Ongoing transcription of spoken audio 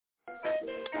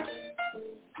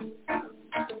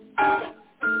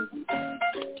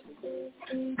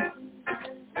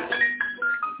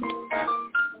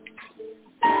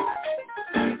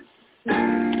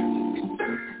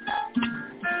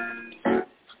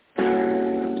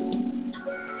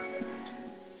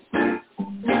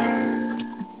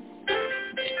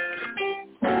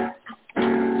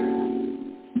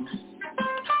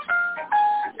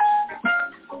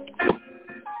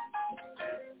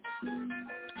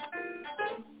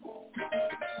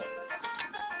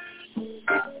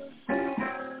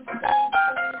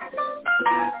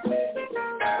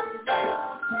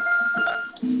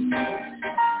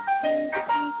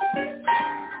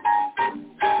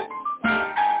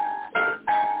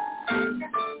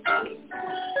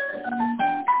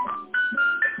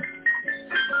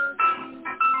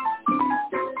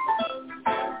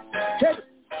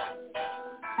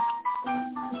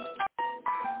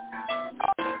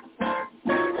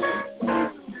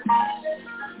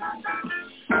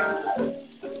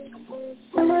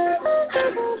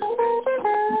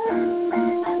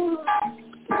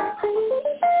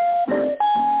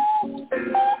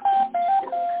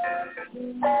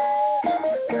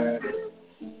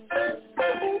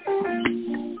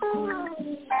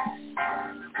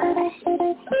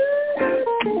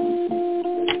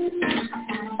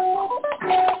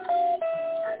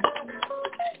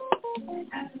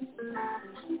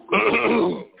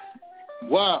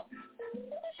Wow.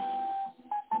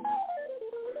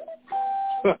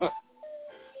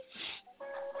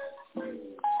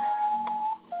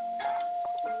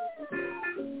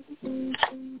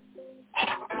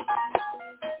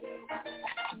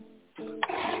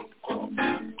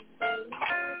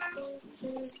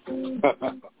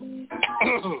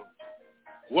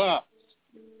 Wow.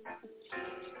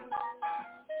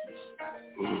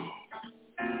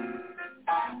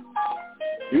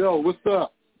 Yo, what's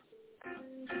up?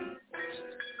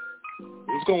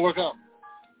 It's gonna work out.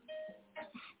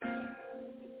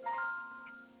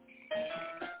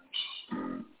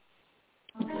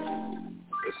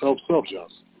 Let's hope so,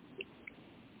 Johnson.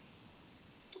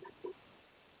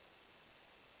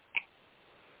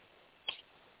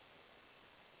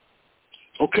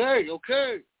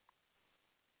 Okay.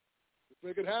 Let's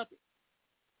make it happen.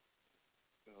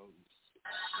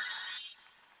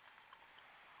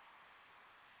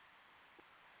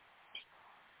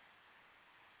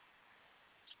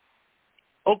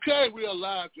 Okay, we are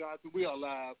live, Jonathan. We are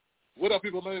live. What up,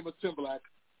 people? My name is Tim Black.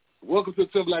 Welcome to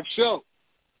the Tim Black Show.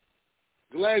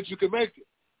 Glad you can make it.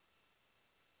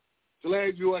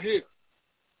 Glad you are here.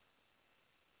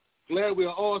 Glad we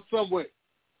are on some way.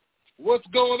 What's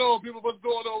going on, people? What's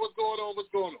going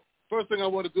on? First thing I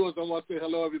want to do is I want to say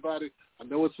hello, everybody. I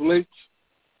know it's late,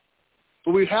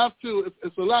 but we have to.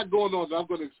 It's a lot going on. I'm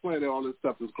going to explain all this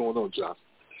stuff that's going on, Johnson.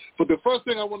 But the first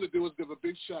thing I want to do is give a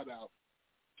big shout-out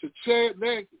to Chad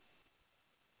Nanke.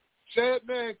 Chad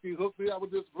Nanke hooked me up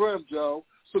with this brim, Joe.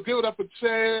 So give it up for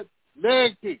Chad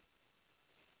Nanke.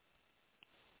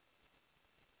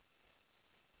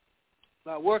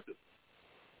 Not working.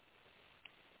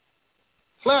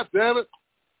 Clap, damn it.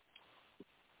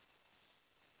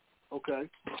 Okay.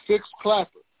 Fix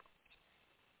clapper.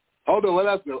 I don't know why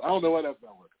that's not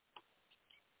working.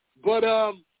 But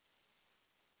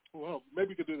well, maybe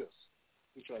we could do this.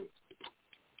 Let's try this.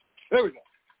 There we go.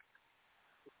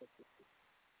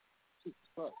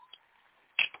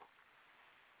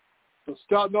 So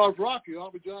starting off rocky,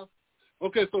 aren't we, John?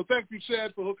 Okay, so thank you,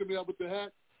 Chad, for hooking me up with the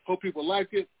hat. Hope people like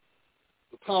it.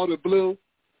 The powder blue.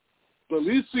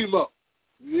 Bellissimo.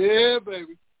 Yeah,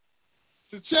 baby.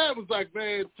 So Chad was like,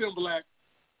 man, Tim Black,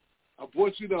 I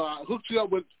bought you, I hooked you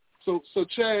up with, so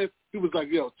Chad, he was like,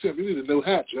 yo, Tim, you need a new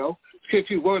hat, yo. You can't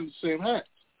keep wearing the same hat.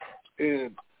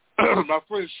 And my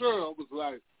friend Cheryl was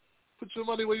like, put your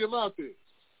money where your mouth is.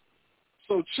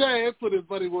 So Chad put his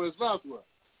money where his mouth was.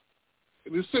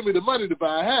 And he sent me the money to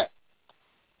buy a hat.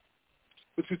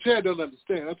 But you, Chad don't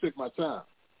understand. I take my time.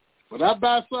 When I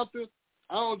buy something,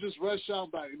 I don't just rush out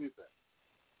and buy anything.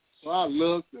 So I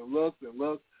looked and looked and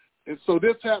looked. And so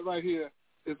this hat right here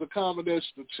is a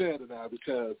combination of Chad and I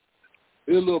because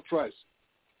it's a little pricey.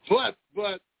 But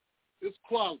it's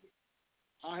quality.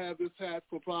 I have this hat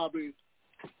for probably,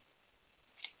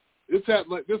 this hat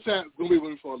going to be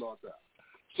with me for a long time.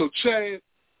 So Chad,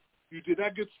 you did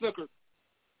not get snookered.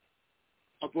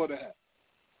 I bought a hat.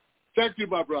 Thank you,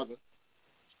 my brother.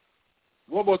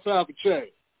 One more time for Chad.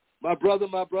 My brother.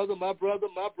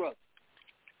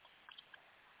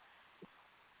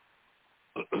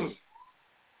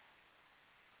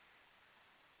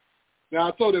 Now,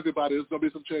 I told everybody there's going to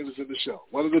be some changes in the show.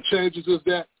 One of the changes is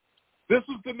that this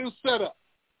is the new setup.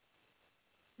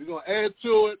 We're going to add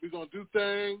to it. We're going to do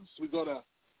things. We're going to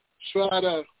try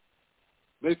to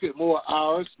make it more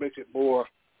ours, make it more,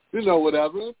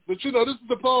 whatever. But, this is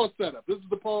the pause setup. This is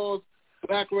the pause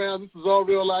background. This is all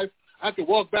real life. I can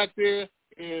walk back there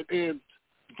and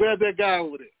grab that guy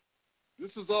over there.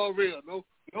 This is all real. No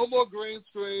more green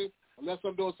screen unless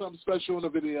I'm doing something special in the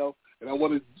video and I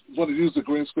want to use the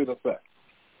green screen effect.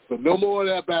 But no more of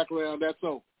that background. That's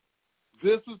over.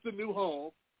 This is the new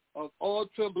home of All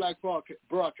 10 Black Broadcast.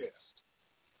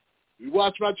 You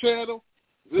watch my channel,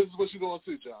 this is what you're going to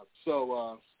see, John.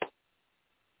 So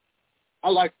I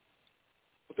like it.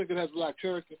 I think it has a lot of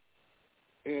character.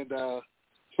 And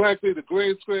frankly, the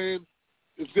green screen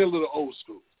is getting a little old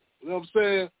school. You know what I'm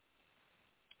saying?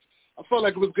 I felt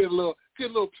like it was getting a little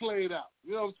played out.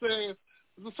 You know what I'm saying?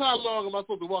 Just how long am I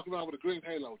supposed to walk around with a green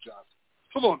halo, John?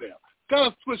 Come on now.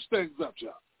 Gotta switch things up,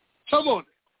 John. Come on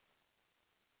now.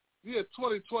 Yeah,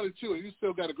 2022 and you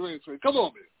still got a green screen. Come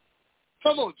on, man.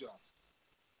 Come on, John.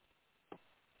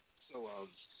 So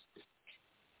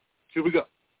here we go.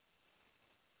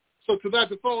 So tonight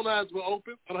the phone lines were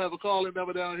open. I don't have a call-in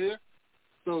number down here.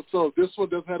 So this one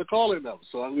doesn't have a call-in number.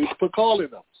 So I need to put call-in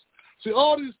numbers. See,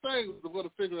 all these things I'm going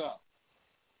to figure out.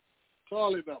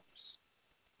 Call-in numbers.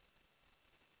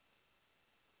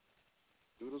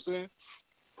 See what I'm saying?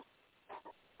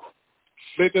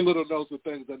 Making little notes of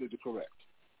things I need to correct.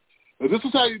 Now, this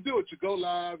is how you do it. You go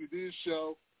live, you do your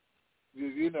show,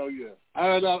 you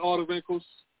iron out all the wrinkles,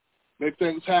 make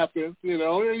things happen, and you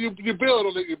build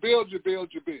on it. You build.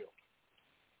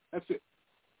 That's it.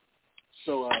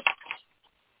 So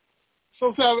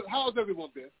how's everyone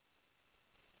been?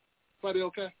 Everybody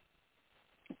okay?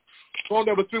 Phone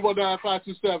number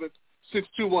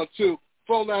 319-527-6212.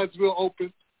 Phone lines real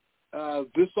open.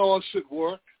 This all should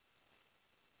work.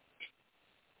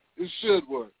 It should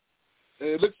work. And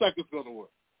it looks like it's going to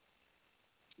work.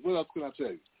 What else can I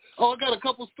tell you? Oh, I got a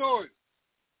couple stories.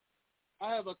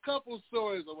 I have a couple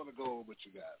stories I want to go over with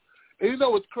you guys. And you know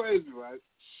what's crazy, right?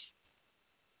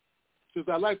 Because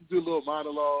I like to do a little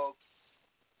monologue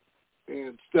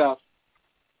and stuff.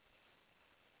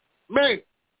 Man,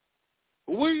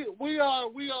 we are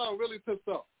really pissed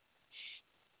off.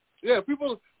 Yeah,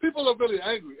 people are really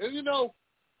angry. And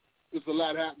there's a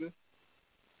lot happening.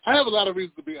 I have a lot of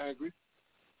reasons to be angry.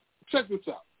 Check this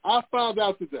out. I found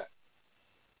out today.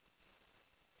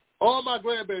 All my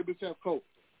grandbabies have COVID.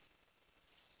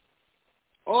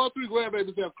 All 3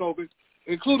 grandbabies have COVID,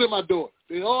 including my daughter.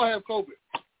 They all have COVID.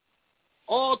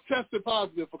 All tested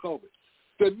positive for COVID.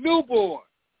 The newborn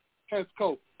has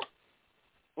COVID.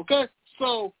 Okay?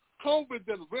 So COVID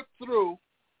then ripped through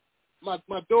my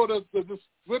daughter's, just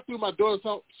ripped through my daughter's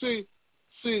home. See.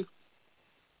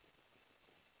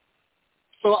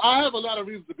 So I have a lot of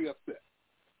reasons to be upset.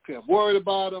 Okay, I'm worried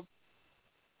about them.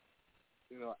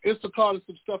 Instacarted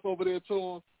some stuff over there to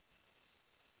them.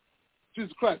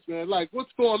 Jesus Christ, man. Like,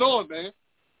 what's going on, man?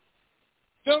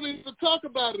 They don't even talk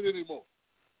about it anymore.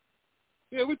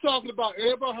 Yeah, we're talking about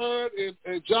Amber Heard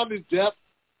and Johnny Depp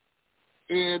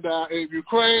and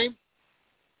Ukraine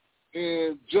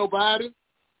and Joe Biden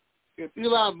and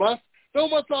Elon Musk. No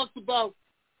one talks about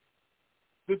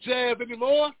the jab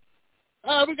anymore.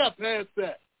 We got past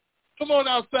that. Come on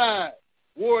outside,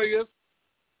 Warriors.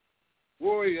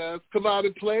 Come out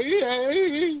and play.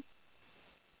 Hey.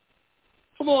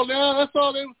 Come on now. That's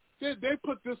all they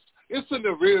put this. It's in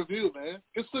the rear view, man.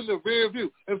 It's in the rear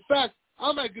view. In fact,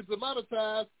 I might get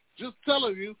demonetized just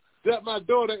telling you that my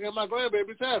daughter and my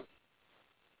grandbabies have it.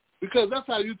 Because that's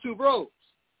how YouTube rolls.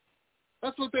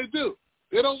 That's what they do.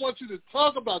 They don't want you to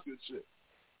talk about this shit.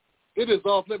 It is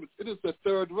off limits. It is the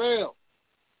third rail.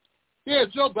 Yeah,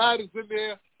 Joe Biden's in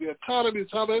there. The economy's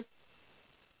humming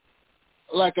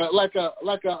like a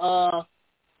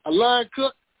line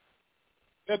cook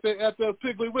at the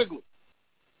Piggly Wiggly.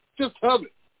 Just humming.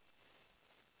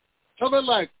 Humming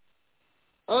like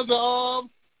underarms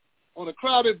on a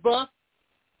crowded bus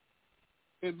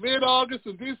in mid-August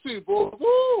in D.C., boy.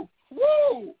 Woo!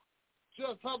 Woo!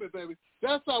 Just humming, baby.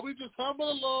 That's how we just humming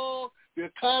along. The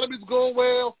economy's going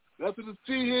well. Nothing to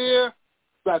see here.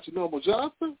 About your normal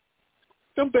Johnson.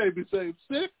 Them babies ain't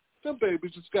sick. Them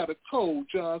babies just got a cold,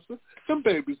 Johnson. Them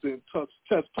babies didn't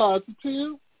test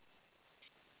positive.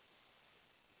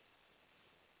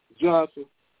 Johnson.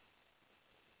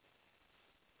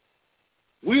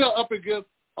 We are up against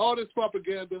all this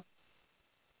propaganda.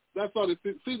 That's all this.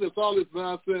 See, that's all this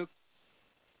nonsense.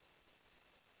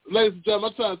 Ladies and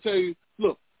gentlemen, I'm trying to tell you,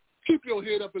 look, keep your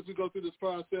head up as we go through this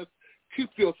process.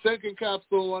 Keep your thinking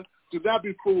caps on. Do not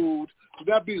be fooled. Do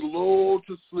not be lulled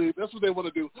to sleep. That's what they want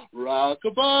to do.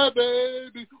 Rock-a-bye,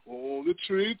 baby, on the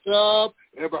treetop.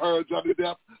 Ever heard Johnny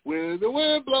Depp? When the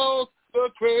wind blows, the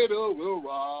cradle will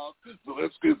rock.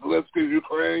 Zelensky,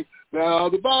 Ukraine. Now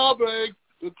the ball breaks,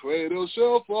 the cradle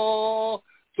shall fall.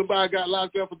 Somebody got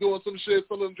locked up for doing some shit,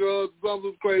 selling drugs,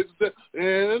 something crazy shit,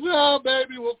 and our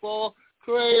baby will fall.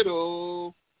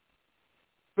 Cradle.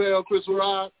 Fell Chris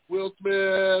Rock, Will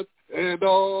Smith, and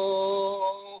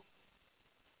all.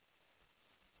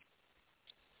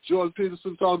 Jordan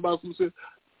Peterson talking about some shit.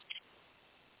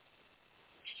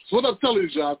 So what I'm telling you,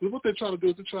 Jonathan, what they're trying to do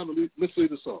is they're trying to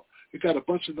mislead us all. You got a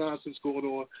bunch of nonsense going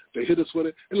on. They hit us with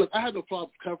it. And look, I had no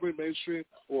problem covering mainstream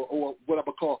or what I'm going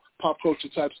to call pop culture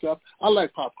type stuff. I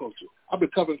like pop culture. I've been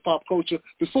covering pop culture.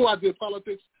 Before I did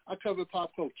politics, I covered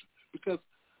pop culture because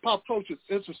pop culture is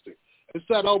interesting. It's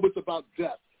not always about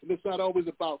death, and it's not always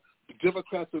about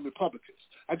Democrats and Republicans.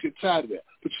 I get tired of that.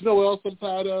 But you know what else I'm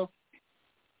tired of?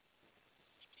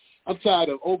 I'm tired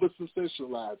of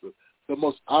over-sensationalizing the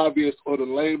most obvious or the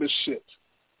lamest shit.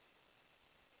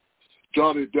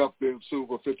 Johnny Depp being sued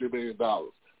for $50 million.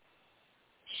 Oh,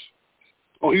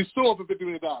 he's sued for $50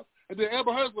 million. And then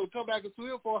Amber Heard's going to come back and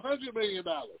sue him for $100 million.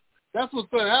 That's what's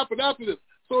going to happen after this.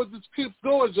 So it just keeps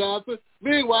going, Johnson.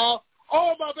 Meanwhile,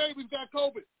 all my babies got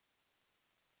COVID.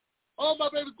 All my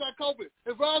babies got COVID.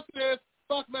 And Ron says,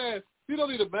 fuck masks. You don't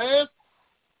need a mask.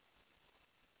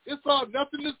 It's all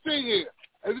nothing to see here.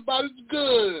 Everybody's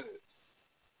good.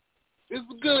 It's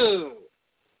good.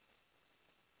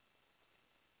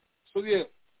 So, yeah,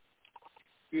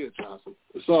 Johnson.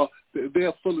 It's all,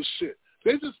 they're full of shit.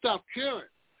 They just stopped caring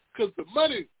because the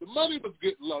money was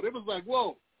getting low. They was like,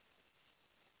 whoa,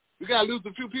 we got to lose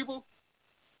a few people?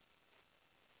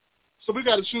 So we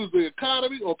got to choose the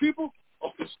economy or people?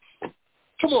 Oh,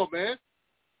 come on, man.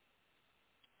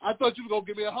 I thought you were going to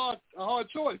give me a hard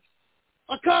choice.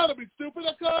 Economy, stupid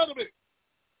economy.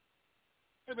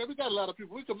 Hey, man, we got a lot of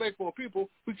people. We can make more people.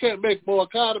 We can't make more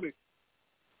economy.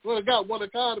 We only got one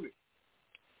economy.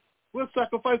 We'll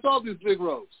sacrifice all these big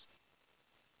roads.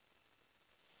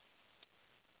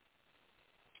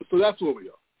 So that's where we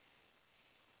are.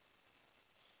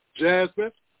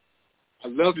 Jasmine, I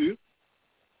love you.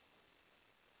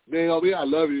 Naomi, I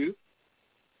love you.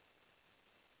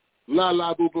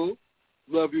 La boo boo,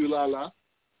 love you, la.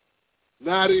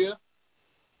 Nadia,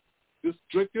 just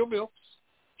drink your milks.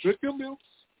 Drink your milks.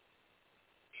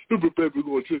 Baby, we're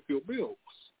going to drink your milks.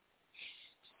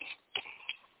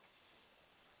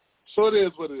 So it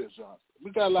is what it is, Johnson.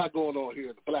 We got a lot going on here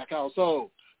in the black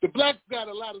household. The blacks got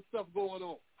a lot of stuff going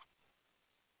on.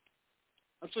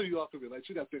 I'm sure you all can relate.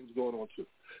 You got things going on too.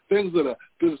 Things that are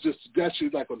just got you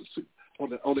like on the seat, on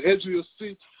the edge of your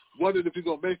seat, wondering if you're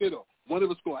gonna make it or wondering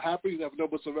what's gonna happen. You never know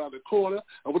what's around the corner.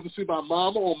 I went to see my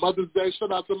mama on Mother's Day.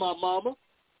 Shout out to my mama.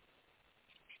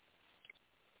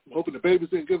 I'm hoping the babies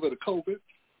didn't give her the COVID.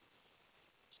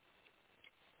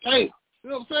 Hey, you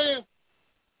know what I'm saying?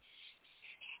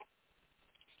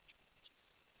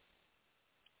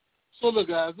 So look,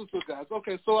 guys.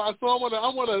 Okay, so I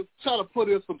want to try to put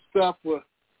in some stuff for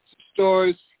some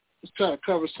stories. Let's try to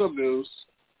cover some news.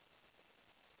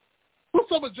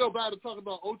 What's up with Joe Biden talking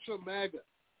about Ultra Maga?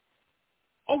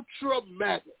 Ultra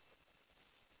Maga.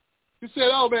 He said,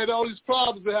 "Oh man, all these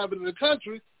problems they're having in the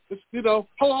country. It's,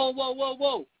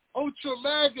 whoa. Ultra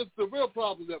Maga is the real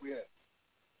problem that we have.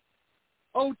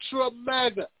 Ultra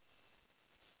Maga."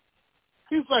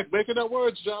 He's like making up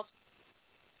words, Johnson.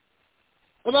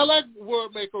 And I like word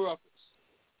maker-uppers.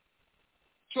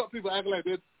 Trump people acting like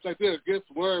they're against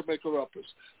word maker-uppers.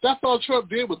 That's all Trump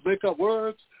did was make up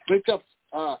words, make up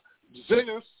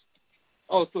zingers.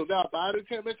 Oh, so now Biden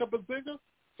can't make up a zinger?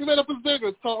 He made up a zinger.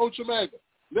 It's called Ultra Maga.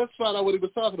 Let's find out what he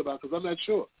was talking about because I'm not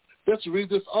sure. Let's read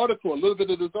this article, a little bit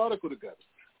of this article together.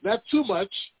 Not too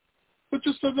much, but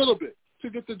just a little bit to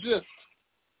get the gist.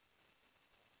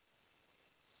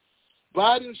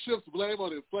 Biden shifts blame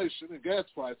on inflation and gas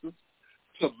prices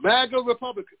to MAGA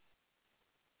Republicans.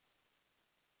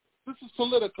 This is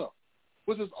Politico,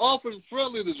 which is often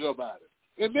friendly to Joe Biden.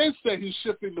 And they say he's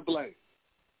shifting the blame.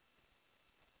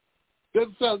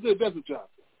 Doesn't sound good, does it, Johnson?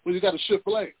 When you got to shift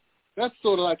blame. That's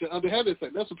sort of like an underhanded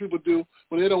thing. That's what people do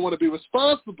when they don't want to be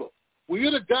responsible. Well,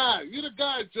 you're the guy,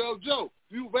 Joe. Joe,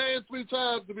 you ran 3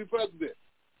 times to be president.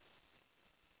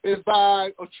 And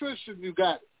by attrition, you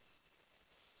got it.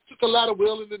 Took a lot of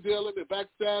wheeling and dealing and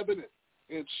backstabbing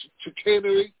and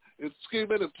chicanery and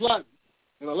scheming and plotting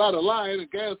and a lot of lying and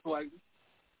gaslighting.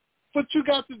 But you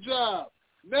got the job.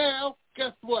 Now,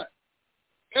 guess what?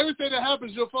 Everything that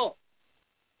happens is your fault.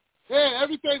 Yeah,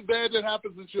 everything bad that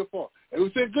happens is your fault.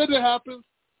 Everything good that happens,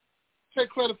 take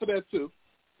credit for that too.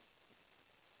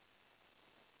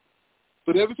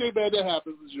 But everything bad that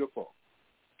happens is your fault.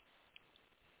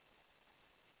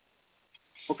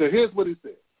 Okay, here's what he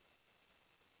said.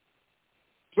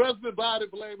 President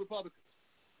Biden blamed Republicans.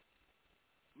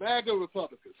 MAGA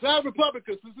Republicans. Not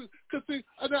Republicans. Because see,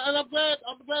 and I'm glad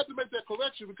to make that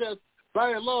correction because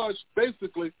by and large,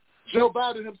 basically, Joe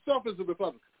Biden himself is a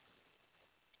Republican.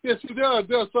 Yes, there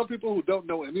are some people who don't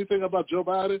know anything about Joe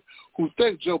Biden who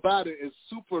think Joe Biden is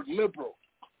super liberal.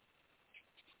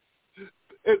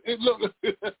 Look,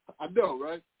 I know,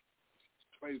 right?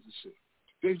 Crazy shit.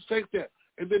 They think that.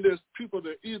 And then there's people that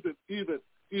are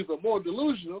even more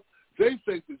delusional. They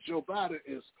think that Joe Biden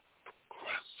is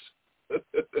progressive.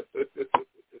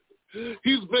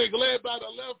 He's being led by the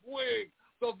left wing,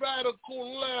 the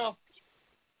radical left.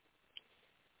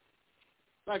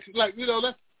 Like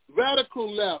that's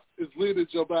radical left is leading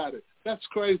Joe Biden. That's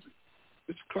crazy.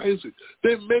 It's crazy.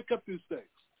 They make up these things.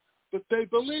 But they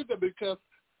believe them because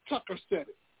Tucker said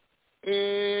it.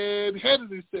 And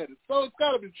Hannity said it. So it's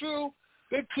got to be true.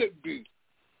 They couldn't be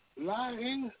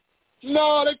lying.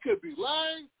 No, they could be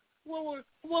lying.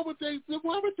 What would they do?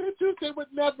 What would they do? They would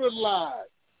never lie.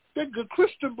 They're good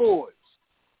Christian boys.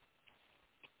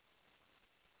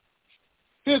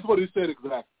 Here's what he said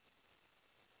exactly.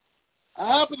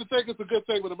 I happen to think it's a good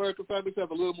thing when American families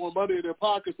have a little more money in their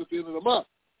pockets at the end of the month.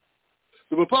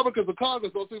 The Republicans in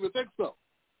Congress don't even think so.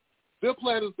 Their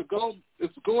plan is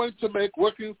going to make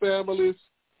working families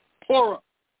poorer.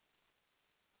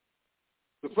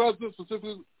 The president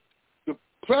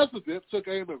took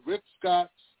aim at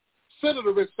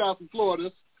Senator Rick Scott from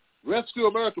Florida's Rescue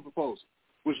America proposal,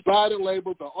 which Biden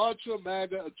labeled the Archer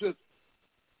MAGA agenda.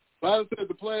 Biden said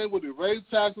the plan would raise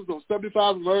taxes on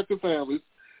 75 American families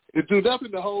and do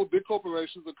nothing to hold big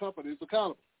corporations and companies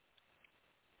accountable.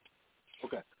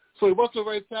 Okay, so he wants to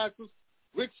raise taxes.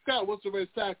 Rick Scott wants to raise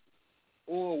taxes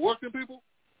on working people.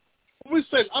 When we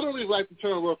say, I don't even like the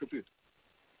term working people.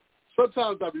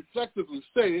 Sometimes I reflexively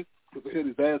say it because I hear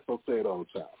these assholes say it all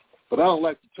the time. But I don't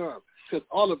like the term because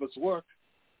all of us work.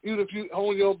 Even if you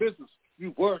own your own business,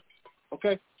 you work.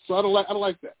 Okay, so I don't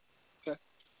like that. Okay,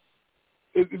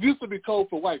 it used to be code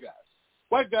for white guys.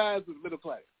 White guys is middle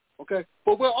class. Okay,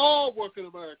 but we're all working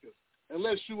Americans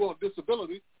unless you on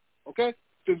disability. Okay,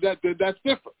 then that's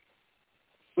different.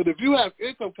 But if you have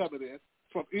income coming in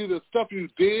from either stuff you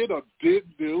did or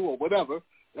didn't do or whatever,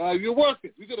 you're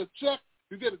working. You get a check.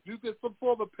 You get some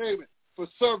form of payment for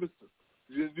services.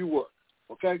 You work.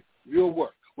 Okay, you'll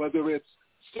work. Whether it's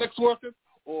sex working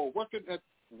or working at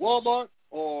Walmart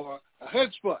or a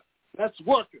hedge fund, that's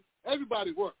working.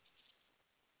 Everybody works.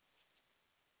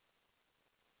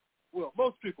 Well,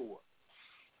 most people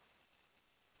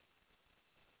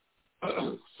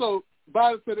work. So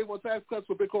Biden said they want tax cuts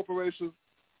for big corporations,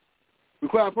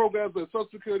 require programs like Social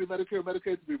Security, Medicare, and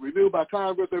Medicaid to be renewed by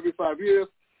Congress every 5 years.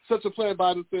 Such a plan,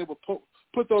 Biden said, will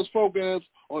put those programs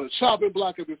on a chopping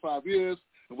block every 5 years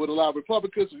and would allow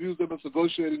Republicans to use them as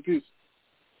negotiating pieces.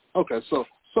 Okay, so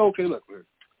okay, look, man.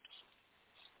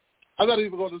 I'm not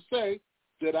even going to say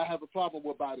that I have a problem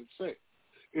with Biden saying.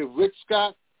 If Rick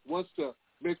Scott wants to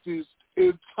make these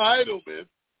entitlements,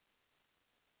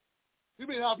 you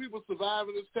mean how people survive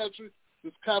in this country,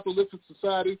 this capitalistic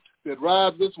society that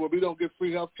robs us, where we don't get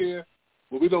free health care,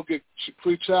 where we don't get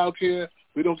free child care,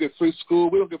 we don't get free school,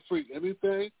 we don't get free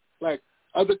anything? Like,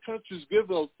 other countries give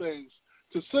those things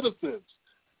to citizens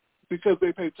because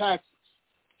they pay taxes.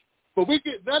 But we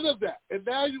get none of that. And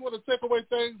now you want to take away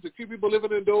things to keep people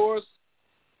living indoors?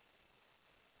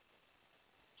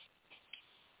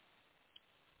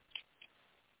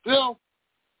 You know,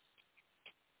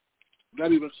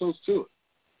 not even close to it.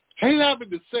 Hate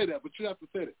having to say that, but you have to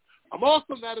say that. I'm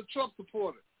also not a Trump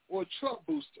supporter or a Trump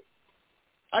booster.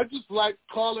 I just like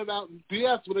calling out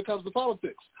BS when it comes to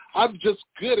politics. I'm just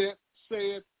good at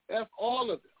saying F all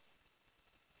of them.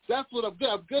 That's what I'm good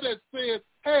at. I'm good at saying,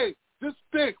 hey, this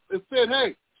stinks, and saying,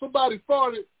 hey, somebody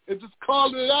farted, and just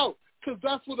calling it out, because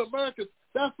that's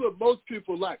what most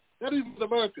people like. Not even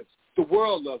Americans. The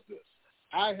world loves this.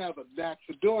 I have a knack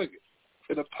for doing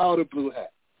it in a powder blue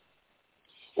hat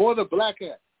or in a black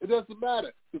hat. It doesn't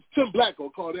matter. It's Tim Black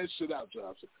going to call that shit out,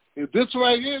 Johnson. And this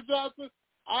right here, Johnson,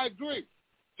 I agree.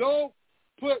 Don't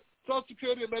put Social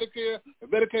Security and Medicare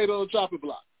and Medicaid on the chopping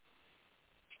block.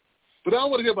 But I don't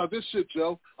want to hear about this shit,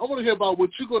 Joe. I want to hear about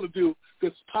what you're going to do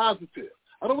that's positive.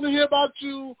 I don't want to hear about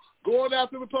you going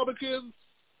after Republicans.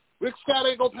 Rick Scott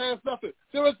ain't going to pass nothing.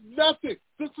 There is nothing.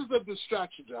 This is a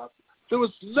distraction, Johnson. There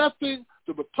is nothing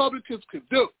the Republicans can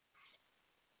do.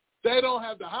 They don't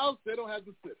have the House. They don't have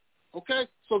the Senate. Okay?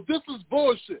 So this is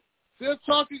bullshit. They're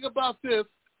talking about this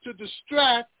to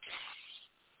distract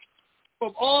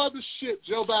from all the shit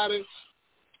Joe Biden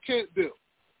can't do.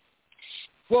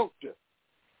 Won't do.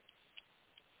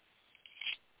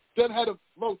 Doesn't have a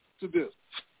vote to do.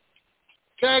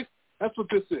 Okay? That's what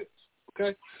this is.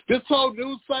 Okay? This whole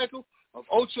news cycle of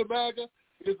Ultra Maga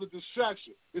is a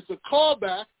distraction. It's a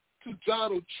callback to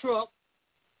Donald Trump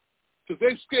because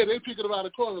they scared. They peeking around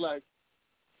the corner like,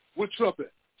 where Trump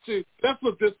at? See, that's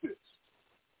what this is.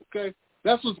 Okay?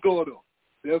 That's what's going on.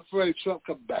 They're afraid Trump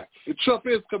coming back. And Trump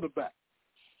is coming back.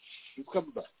 He's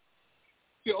coming back.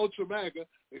 Get Ultra Maga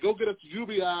and go get us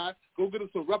UBI, go get us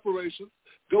some reparations,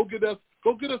 go get us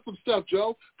some stuff,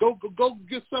 Joe. Go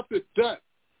get something done.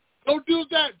 Don't do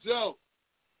that, Joe.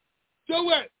 Do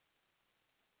it.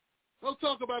 Don't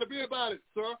talk about it. Be about it,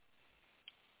 sir.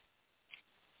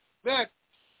 Next.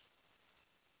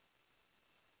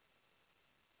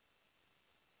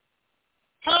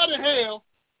 How the hell,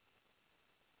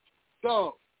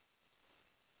 dog,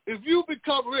 if you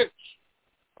become rich,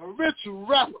 a rich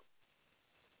rapper,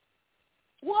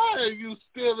 why are you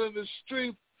still in the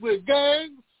street with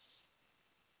gangs?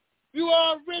 You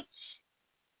are rich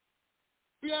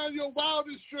beyond your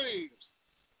wildest dreams.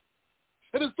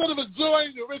 And instead of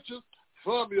enjoying your riches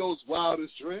from those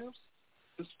wildest dreams,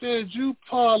 instead you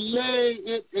parlay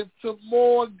it into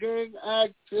more gang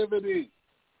activity.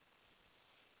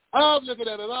 I'm looking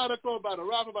at an article about a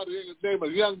rapper by the name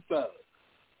of Young Thug.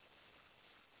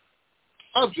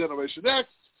 I'm Generation X.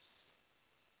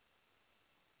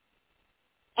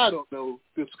 I don't know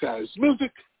this guy's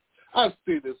music. I've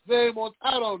seen his name on.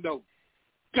 I don't know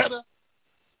Gunna.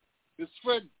 His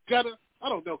friend Gunna. I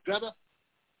don't know Gunna.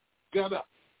 Gunna.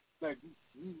 Like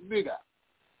nigga.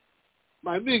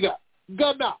 My nigga.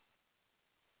 Gunna.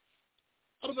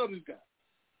 I don't know these guys.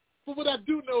 But what I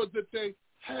do know is that they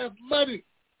have money.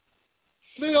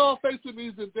 They all facing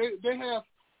these, and they have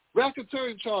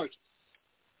racketeering charges.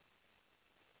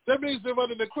 That means they're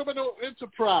running a criminal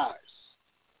enterprise.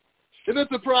 An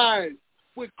enterprise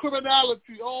with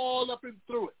criminality all up and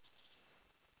through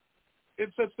it.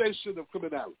 Infestation of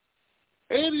criminality.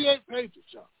 88 pages,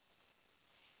 y'all.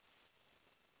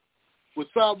 With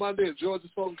South Monday in Georgia,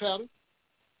 Fulton County.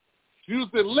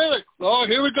 Using lyrics. Oh,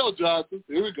 here we go, Johnson.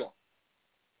 Here we go.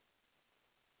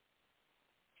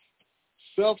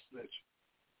 Self-snitch.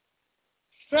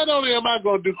 Not only am I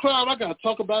going to do crime, I got to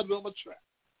talk about it on my track.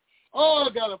 Oh,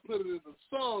 I got to put it in the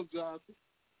song, Johnson.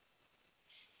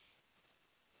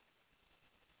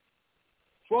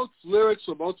 Quotes lyrics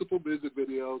from multiple music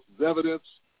videos as evidence.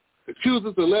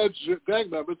 Accuses alleged gang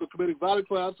members of committing violent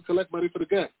crimes to collect money for the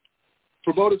gang,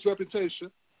 promote its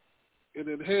reputation, and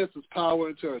enhance its power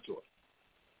and territory.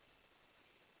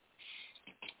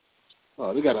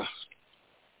 Oh, they got to...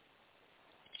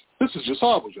 This is just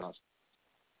horrible, Johnson.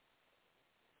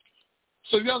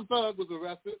 So Young Thug was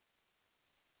arrested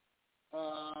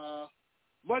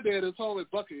Monday at his home in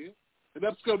Buckhead, an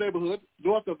upscale neighborhood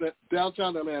north of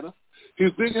downtown Atlanta. He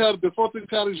is being held at the Fulton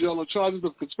County Jail on charges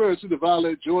of conspiracy to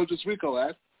violate Georgia's RICO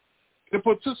Act and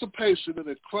participation in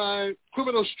a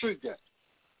criminal street gang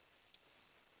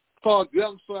called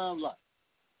Young Slime Life.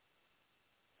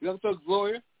 Young Thug's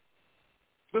lawyer,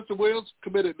 Mr. Williams,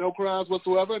 committed no crimes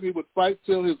whatsoever, and he would fight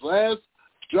till his last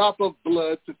drop of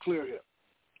blood to clear him.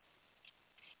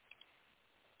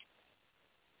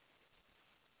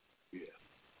 Yeah.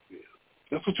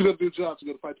 That's what you're going to do, Johnson.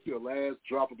 You're going to fight till your last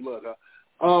drop of blood,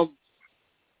 huh?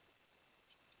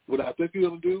 What I think you're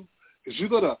going to do is you're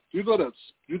gonna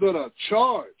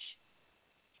charge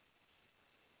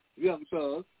Young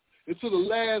Thug until the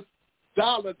last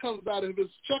dollar comes out of his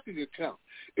checking account,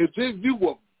 and then you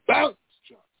will bounce,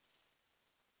 Johnson.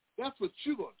 That's what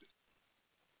you're going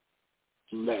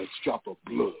to do. Last drop of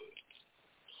blood.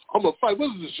 I'm going to fight.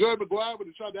 What is this, Jerry Maguire, when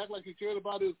he tried to act like he cared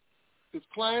about his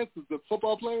clients, the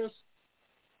football players?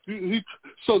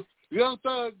 So Young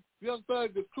Thug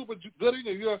is Cooper Gooding,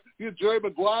 and you're Jerry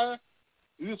Maguire.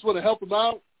 You just want to help him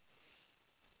out,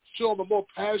 show him a more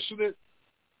passionate.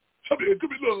 Come here, give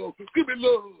me love, give me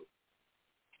love.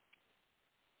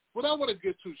 What I want to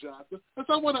get to, Johnson, is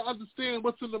I want to understand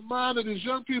what's in the mind of these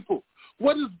young people.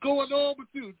 What is going on with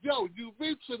you? Yo, you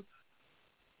hit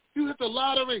the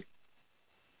lottery.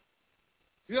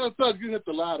 Young Thug, you hit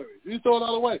the lottery. You throw it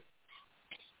all away.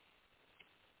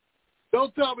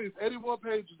 Don't tell me it's 81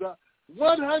 pages.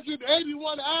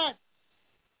 181 acts.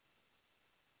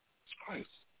 Christ.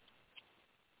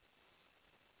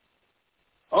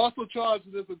 Also charged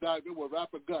in this indictment were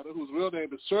rapper Gunna, whose real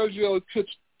name is Sergio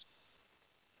Kitchen.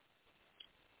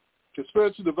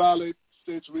 Conspiracy to violate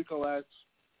state's RICO Acts.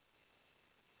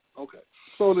 Okay.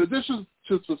 So in addition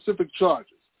to specific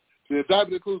charges, the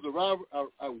indictment includes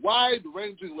a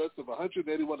wide-ranging list of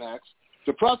 181 acts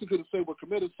the prosecutors say were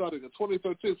committed starting in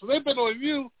 2013. So they've been on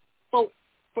you for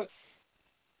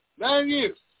 9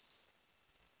 years.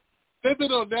 They've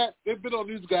been on that. They've been on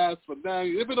these guys for 9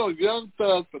 years. They've been on Young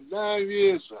Thug for 9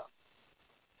 years now.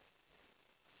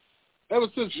 Ever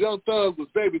since Young Thug was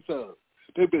Baby Thug,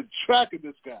 they've been tracking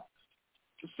this guy.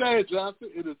 It's sad, Johnson.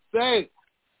 It is sad.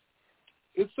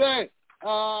 It's sad.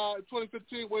 In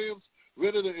 2015, Williams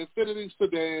rented an Infiniti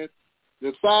sedan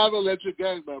that 5 alleged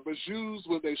gang members used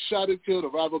when they shot and killed a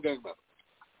rival gang member.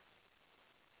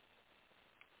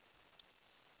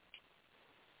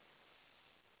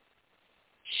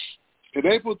 In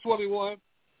April 21,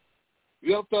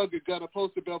 Young Thug and Gunna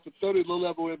posted bail for 30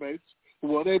 low-level inmates who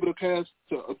were unable to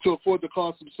afford the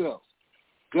cost themselves.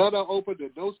 Gunna opened a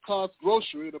no-cost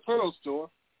grocery in a Pearl store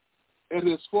at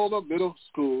his former middle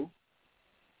school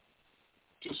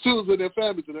to students and their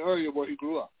families in the area where he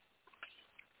grew up.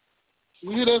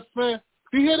 You hear this, man?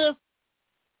 You hear this?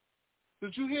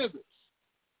 Did you hear this?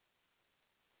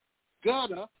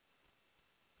 Gunna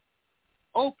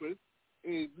opened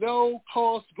a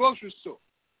no-cost grocery store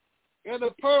and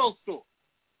a Pearl store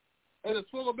at his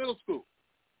former middle school.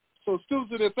 So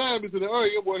students and their families in the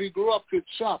area where he grew up could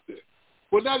shop there.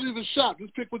 Well, not even shop.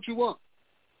 Just pick what you want.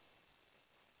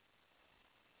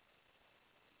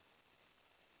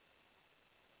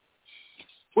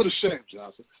 What a shame,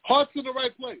 Johnson. Heart's in the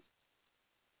right place.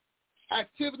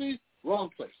 Activity, wrong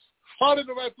place. Heart in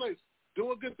the right place.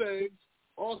 Doing good things.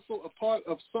 Also a part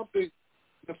of something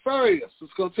nefarious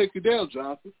that's going to take you down,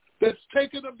 Johnson. That's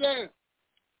taking them down.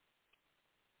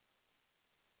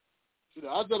 You know,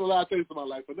 I've done a lot of things in my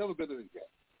life. I've never been in a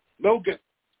gang. No gang.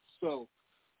 So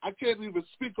I can't even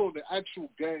speak on the actual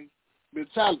gang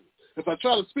mentality. If I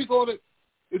try to speak on it,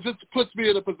 it just puts me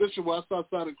in a position where I start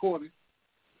sounding corny.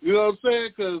 You know what I'm saying?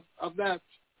 Because I'm not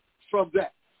from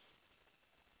that.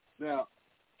 Now,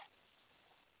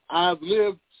 I've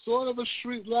lived sort of a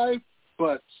street life,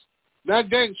 but not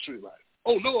gang street life.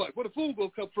 Oh, Lord, where the food going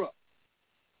to come from?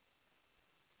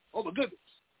 Oh, my goodness.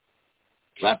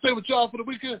 Can I stay with y'all for the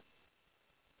weekend?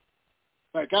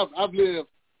 Like, I've lived,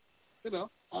 you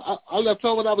know, I left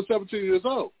home when I was 17 years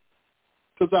old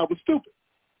because I was stupid.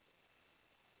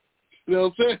 You know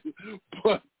what I'm saying?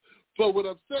 But what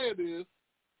I'm saying is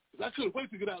I couldn't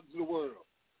wait to get out into the world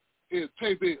and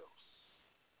pay bills.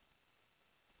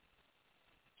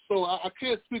 So I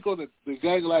can't speak on the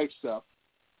gang life stuff.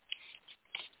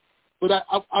 But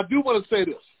I do want to say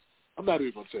this. I'm not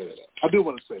even going to say that. I do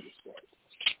want to say this,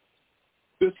 guys.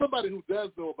 There's somebody who does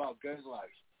know about gang life,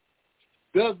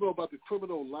 does know about the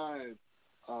criminal line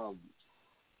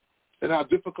and how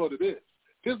difficult it is.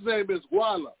 His name is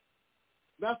Wallow.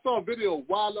 And I saw a video of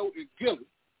Wallow and Gilly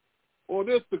on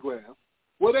Instagram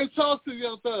where they talked to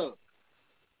Young Thug.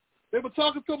 They were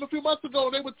talking to him a few months ago,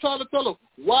 and they were trying to tell him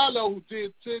Wallow, who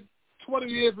did 10, 20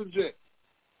 years in jail,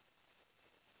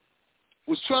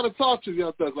 was trying to talk to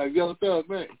Young Thug, like, Young Thug,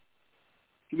 man,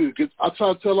 you need to get, I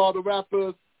try to tell all the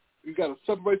rappers, you got to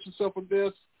separate yourself from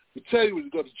this. We tell you when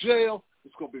you go to jail,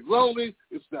 it's going to be lonely.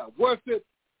 It's not worth it.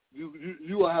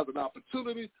 You will have an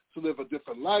opportunity to live a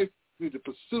different life. You need to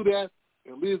pursue that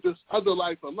and leave this other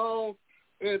life alone.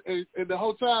 And the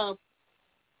whole time,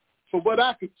 from what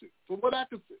I could see,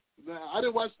 now, I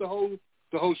didn't watch the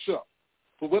whole show.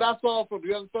 But what I saw from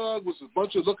Young Thug was a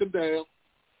bunch of looking down.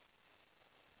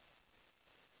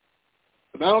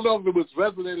 And I don't know if it was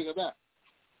resonating or not.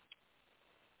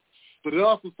 But it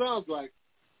also sounds like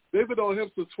they've been on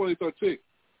him since 2013.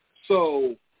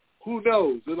 So who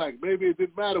knows? They're like, maybe it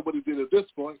didn't matter what he did at this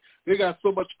point. They got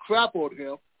so much crap on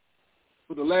him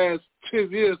for the last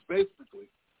 10 years, basically,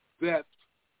 that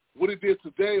what he did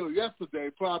today or yesterday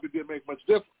probably didn't make much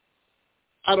difference.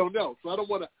 I don't know. So I don't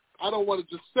want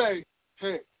to just say,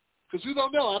 hey, because you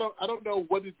don't know. I don't know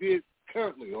what he did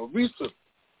currently or recently.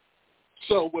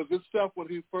 So was this stuff when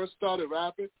he first started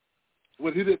rapping,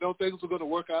 when he didn't know things were going to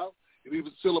work out, and he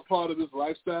was still a part of his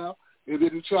lifestyle, and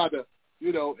then he tried to,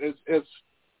 you know,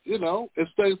 as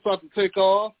things start to take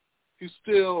off, he's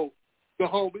still the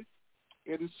homie,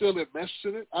 and he's still enmeshed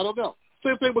in it. I don't know.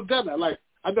 Same thing with Gunna. Like,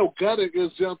 I know Gunna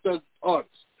is Young Thug's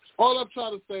artist. All I'm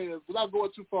trying to say is, without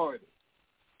going too far in it,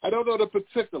 I don't know the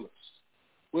particulars.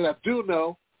 What I do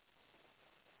know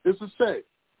is the same.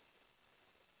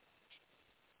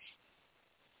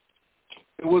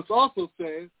 And what's also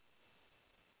saying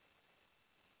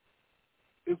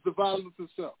is the violence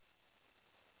itself.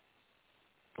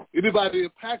 Anybody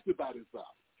impacted by this violence.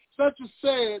 Such as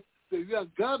saying that Young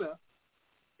Gunna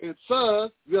and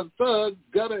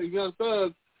Gunna and Young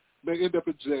Thug may end up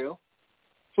in jail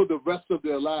for the rest of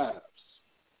their lives.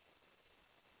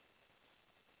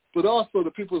 But also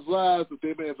the people's lives that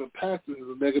they may have impacted in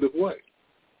a negative way.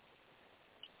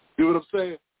 You know what I'm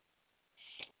saying?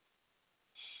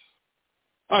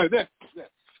 All right, next.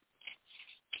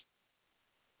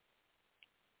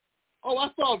 Oh, I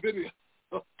saw a video.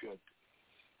 Oh, good.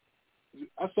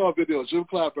 I saw a video of Jim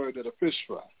Clyburn at a fish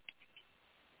fry.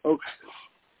 Okay.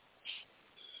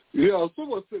 Yeah,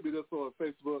 someone sent me this on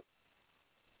Facebook.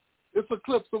 It's a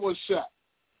clip someone shot.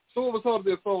 Someone was holding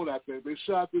their phone out there. They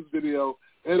shot this video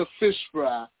at a fish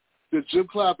fry that Jim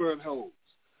Clyburn holds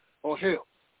or held.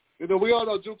 You know, we all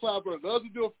know Jim Clyburn loves to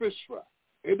do a fish fry.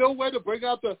 Ain't no way to bring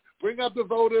out the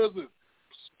voters and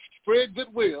spread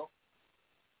goodwill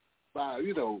by,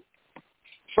 you know,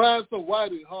 frying some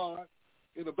whiting hard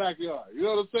in the backyard. You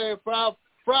know what I'm saying? Fry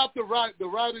up the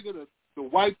whiting and the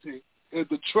whiting and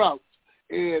the trout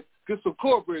and get some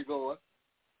cornbread going,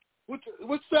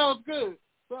 which sounds good.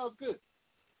 Sounds good.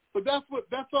 But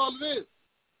that's all it is.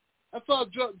 That's all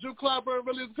Jim Clyburn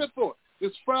really is good for.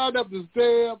 It's frying up this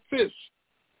damn fish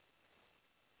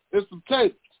and some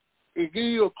potatoes and give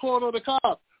you a corn on the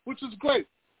cob, which is great.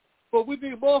 But we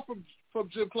need more from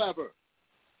Jim Clyburn.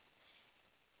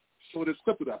 So this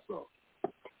clip that I saw,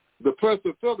 the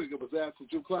person filming it was asking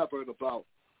Jim Clyburn about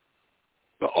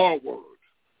the R word,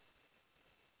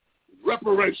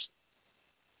 reparations.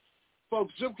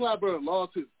 Folks, Jim Clyburn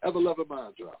lost his ever-loving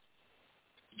mind drop.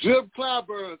 Jim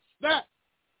Clyburn snapped.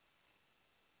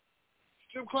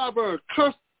 Jim Clyburn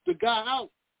cursed the guy out.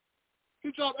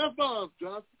 He dropped F-bombs,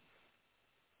 Johnson.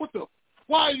 What the?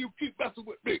 Why you keep messing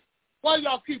with me? Why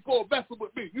y'all keep on messing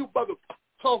with me? You mother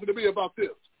talking to me about this.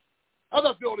 I'm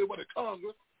not the only one in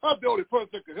Congress. I'm the only person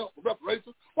that can help with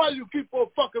reparations. Why you keep on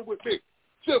fucking with me?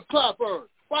 Jim Clyburn.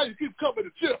 Why you keep coming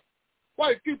to Jim?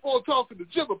 Why you keep on talking to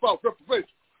Jim about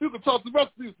reparations? You can talk to the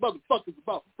rest of these motherfuckers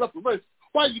about reparations.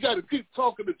 Why you got to keep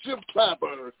talking to Jim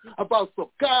Clyburn about some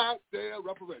goddamn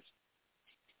reparations?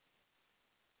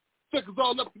 Think it's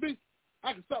all up to me.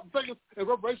 I can stop my fingers and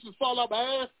reparations fall out my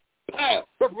ass. Pow,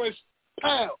 reparations.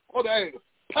 Pow on the ass.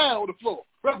 Pow on the floor.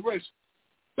 Reparations.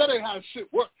 That ain't how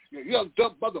shit works, you young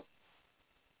dumb mother.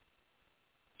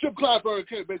 Jim Clyburn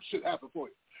can't make shit happen for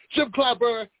you. Jim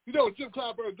Clyburn, you know what Jim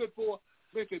Clyburn is good for?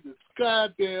 Making this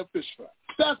goddamn fish fry.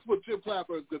 That's what Jim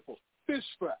Clyburn is good for. Fish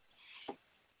fry.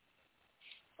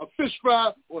 A fish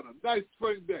fry on a nice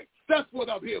spring day. That's what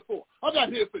I'm here for. I'm not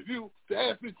here for you to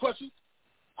ask me questions.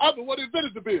 I'm the one who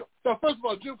invented the bill. Now, first of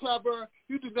all, Jim Clyburn,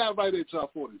 you did not write H.R.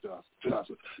 40,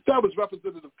 Johnson. That was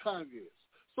Representative Kanye's.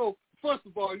 So, first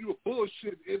of all, you were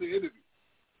bullshitting in the interview.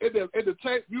 In the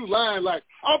tape, you lying like,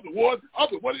 I'm the one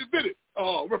who invented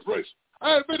reparations.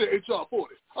 I invented H.R.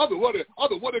 40. I'm the one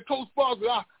that co-sponsored.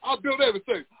 I built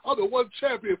everything. I'm the one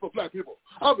champion for black people.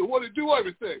 I'm the one that do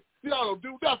everything. Y'all don't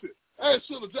do nothing. Ask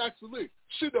Sheila Jackson Lee.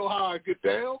 She know how I get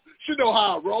down. She know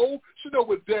how I roll. She know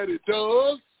what daddy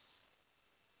does.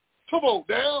 Come on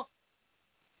now.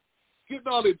 Getting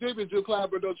all the demons, Jim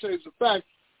Clyburn don't change the fact.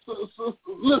 So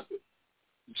listen,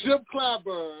 Jim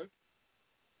Clyburn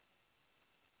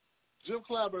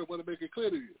want to make it clear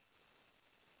to you.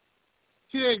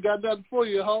 He ain't got nothing for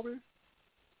you, homie.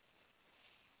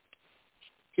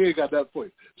 He ain't got nothing for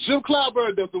you. Jim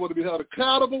Clyburn doesn't want to be held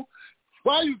accountable.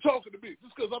 Why are you talking to me?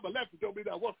 Just because I'm elected don't mean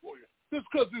I work for you. Just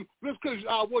because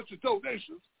I want your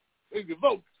donations and your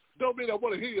votes don't mean I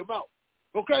want to hear your mouth.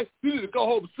 Okay? You need to go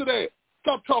home and sit there.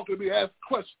 Stop talking to me and ask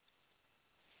questions.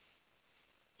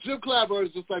 Jim Clyburn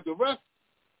is just like the rest.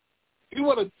 He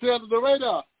want to stay under the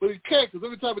radar, but he can't because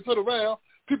every time he turn around,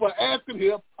 people are asking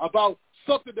him about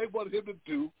something they wanted him to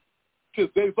do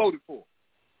because they voted for,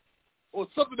 or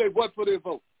something they want for their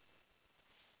vote.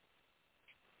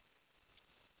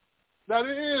 Now,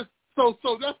 it is, so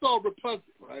that's all repugnant,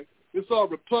 right? It's all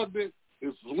repugnant.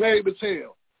 It's lame as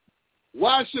hell.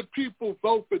 Why should people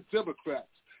vote for Democrats?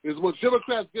 Is when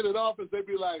Democrats get in office, they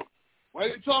be like, why are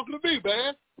you talking to me,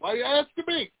 man? Why are you asking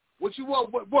me? What you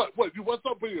want? What? You want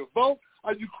something for your vote?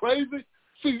 Are you crazy?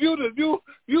 See, you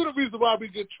the reason why we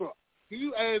get Trump.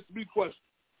 You ask me questions.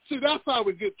 See, that's how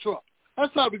we get Trump.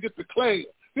 That's how we get the Klan.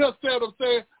 You understand what I'm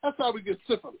saying? That's how we get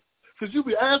syphilis. Because you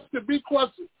be asking me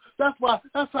questions. That's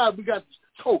how we got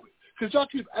COVID. Because y'all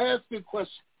keep asking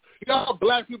questions. Y'all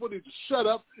black people need to shut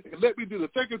up and let me do the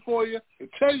thinking for you and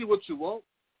tell you what you want.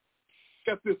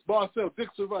 Got this Marcel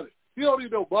Dixon running. You don't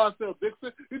need no Marcel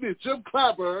Dixon. You need Jim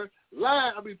Clyburn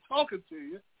talking to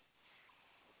you.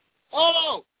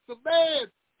 Oh, the man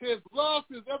has lost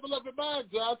his ever-loving mind,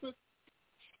 Johnson.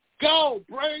 Go,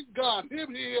 bring God.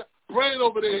 Him here, bring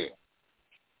over there.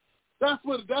 That's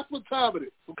what time it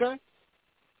is, okay?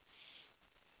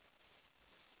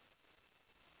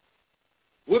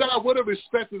 What I would have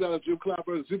respected out of Jim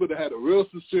Clyburn is he would have had a real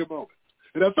sincere moment.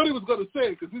 And I thought he was going to say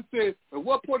it because he said, at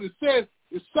one point he said,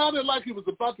 it sounded like he was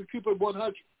about to keep it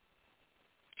 100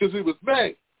 because he was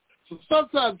mad. So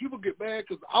sometimes people get mad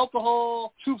because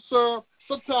alcohol, truth serum,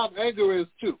 sometimes anger is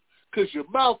too. Because your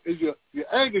mouth and your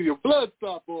anger, your blood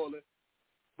start boiling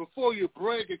before your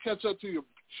brain can catch up to your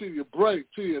brain,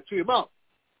 to your mouth.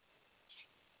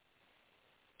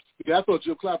 Yeah, I thought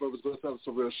Jim Clyburn was going to tell us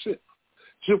some real shit.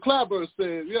 Jim Clyburn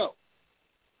said, yo,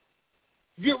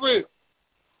 get real.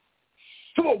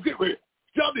 Come on, get real.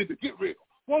 Y'all need to get real.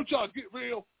 Won't y'all get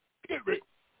real? Get real.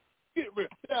 Get real.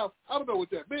 Now, I don't know what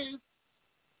that means.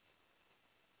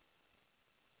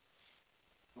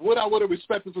 What I would have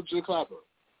respected from Jim Clyburn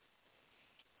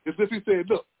is if he said,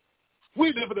 look,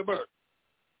 we live in America.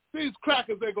 These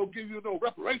crackers ain't going to give you no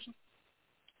reparations.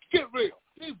 Get real.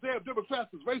 These damn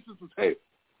Democrats is racist as hell.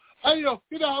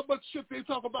 You know how much shit they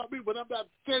talk about me when I'm not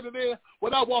standing there?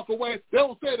 When I walk away, they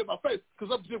don't say it in my face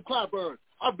because I'm Jim Clyburn.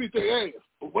 I beat their ass.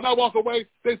 But when I walk away,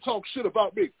 they talk shit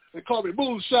about me. They call me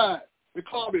moonshine. They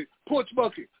call me porch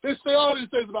monkey. They say all these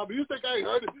things about me. You think I ain't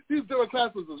heard it? These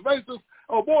Democrats is racist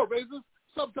or more racist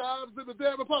sometimes than the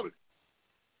damn Republicans.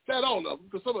 Not all of them,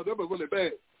 because some of them are really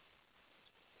bad.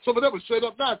 Some of them are straight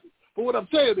up Nazis. But what I'm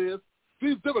saying is,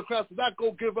 these Democrats are not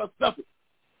going to give us nothing.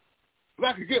 If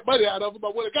I could get money out of them,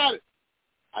 I would have got it.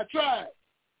 I tried.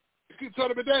 They keep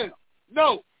turning me down.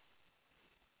 No.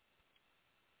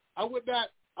 I would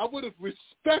have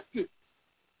respected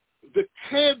the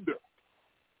candor.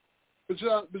 But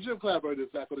Jim Clyburn is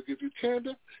not going to give you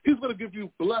candor. He's going to give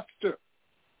you bluster,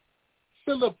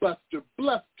 filibuster,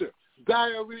 bluster,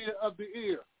 diarrhea of the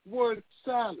ear, word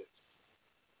salad.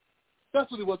 That's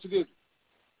what he wants to give you.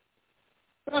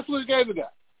 That's what he gave the guy.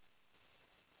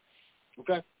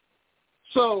 Okay?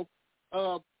 So,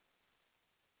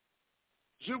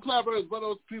 Jim Clyburn is one of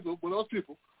those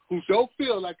people who don't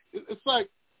feel like, it's like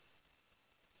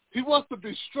he wants to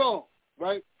be strong,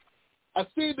 right? I've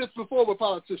seen this before with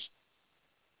politicians.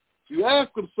 You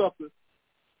ask them something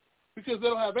because they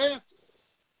don't have answers.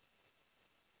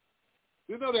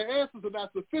 You know their answers are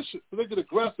not sufficient, so they get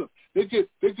aggressive. They get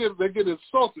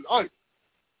insulted. I'm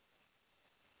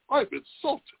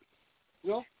insulted.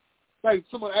 You know? Like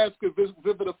someone asking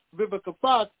Vivica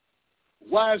Fox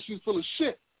why she's full of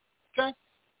shit. Okay?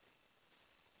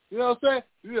 You know what I'm saying?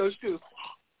 You know, she gets,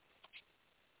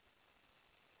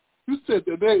 you said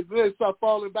that they start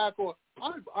falling back on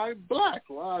I'm black,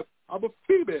 or I'm a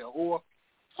female, or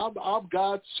I'm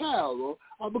God's child, or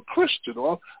I'm a Christian,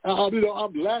 or I'm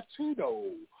Latino,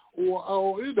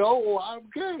 or I'm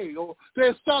gay, or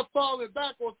they start falling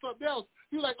back on something else.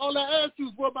 You're like, all I asked you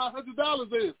is what my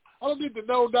 $100 is. I don't need to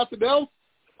know nothing else.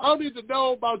 I don't need to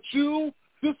know about you.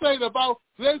 This ain't about.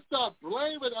 They start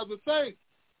blaming other things,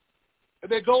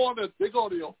 and they go on the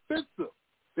offensive.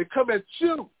 They come at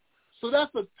you. So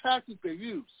that's a tactic they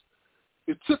use.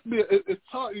 It took me. It's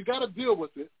hard. You got to deal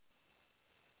with it.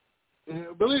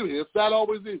 And believe me, it's not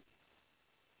always easy.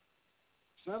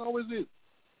 It's not always easy.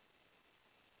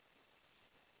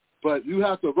 But you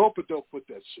have to rope a dope with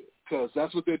that shit because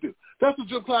that's what they do. That's what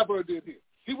Jim Clyburn did here.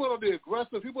 He went on the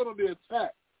aggressive. He went on the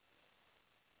attack.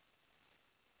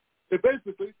 And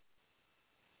basically,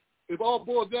 it all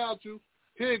boils down to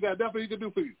he ain't got nothing he can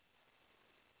do for you.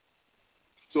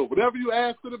 So whatever you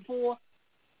asking him for,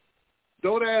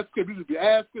 don't ask him. You should be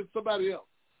asking somebody else.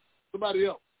 Somebody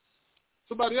else.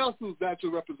 Somebody else who's not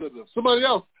your representative. Somebody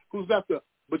else who's not the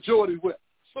majority whip.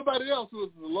 Somebody else who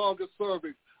is the longest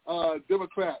serving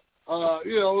Democrat.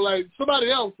 Like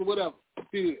somebody else or whatever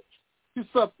he is. He's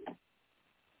something.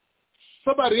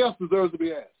 Somebody else deserves to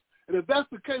be asked. And if that's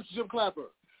the case, Jim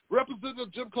Clyburn,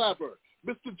 Representative Jim Clyburn,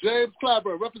 Mr. James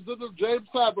Clyburn, Representative James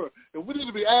Clyburn, and we need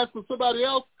to be asking somebody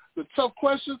else the tough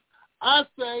questions, I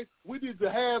say we need to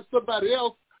have somebody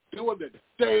else doing the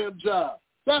damn job.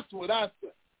 That's what I say.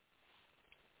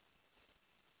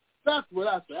 That's what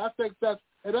I say. I think that's,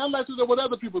 and I'd like to know what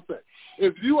other people think.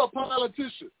 If you're a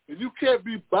politician and you can't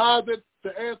be bothered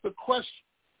to answer questions,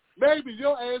 maybe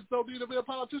your ass don't need to be a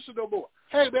politician no more.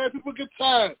 Hey, man, people get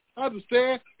tired. I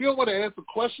understand. You don't want to answer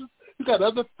questions. You got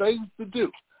other things to do.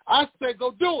 I say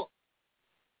go do them.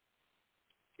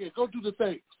 Yeah, go do the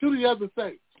things. Do the other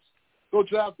things. Go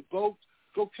drive the boat.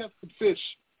 Go catch some fish.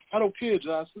 I don't care,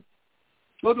 Johnson.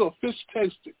 Go do a fish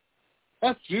tasting.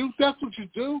 That's you. That's what you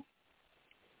do.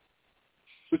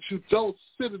 But you don't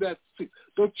sit in that seat.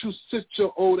 Don't you sit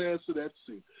your old ass in that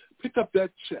seat. Pick up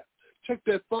that check. Take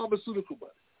that pharmaceutical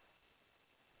money.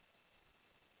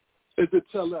 And then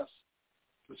tell us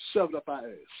to shove it up our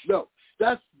ass. No,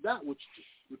 that's not what you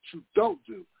do. What you don't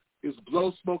do is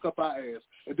blow smoke up our ass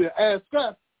and then ask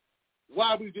us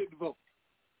why we didn't vote.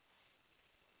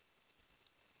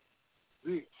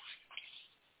 Yeah.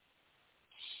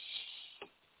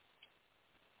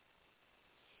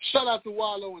 Shout out to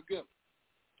Wallow and Gillis.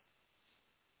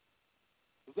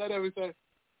 Is that everything?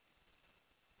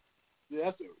 Yeah,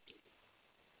 that's everything.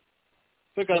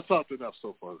 I think I talked enough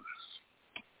so far.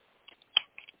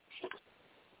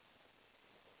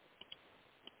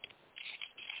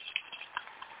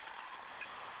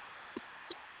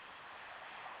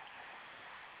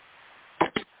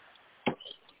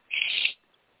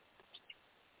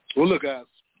 Well, look, guys.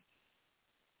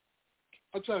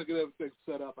 I'm trying to get everything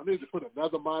set up. I need to put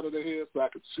another monitor here so I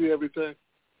can see everything.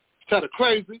 It's kind of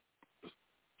crazy,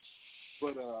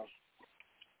 but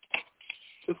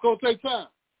it's going to take time.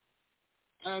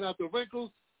 And after wrinkles,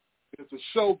 it's a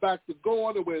show back to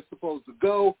going the way it's supposed to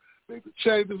go. Make the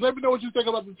changes. Let me know what you think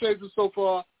about the changes so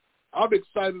far. I'm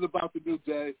excited about the new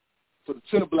day for the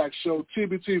Tim Black Show,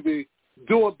 TBTV,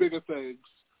 doing bigger things,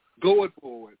 going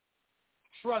forward,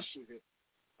 crushing it.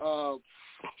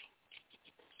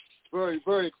 Very,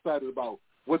 very excited about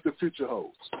what the future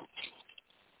holds.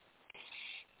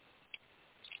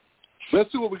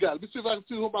 Let's see what we got. Let me see if I can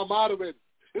see who my moderators.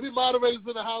 Any moderators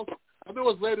in the house? I know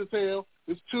it's late as hell.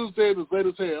 It's Tuesday and it's late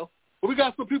as hell. But we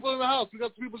got some people in the house. We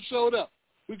got some people showing up.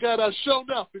 We got Show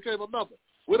Enough became a member.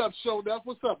 What up, Show Enough?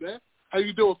 What's up, man? How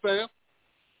you doing, fam?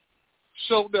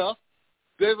 Show Enough.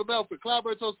 David Melford.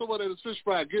 Clyburn told someone that his fish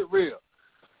fry. Get real.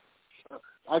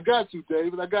 I got you,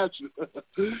 David. I got you.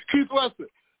 Keith Weston.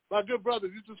 My good brother,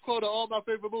 you just quoted all my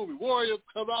favorite movies. Warriors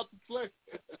come out to play.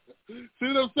 See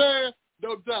what I'm saying?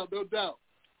 No doubt, no doubt.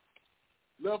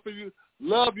 Love for you.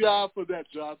 Love y'all for that,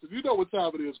 Johnson. You know what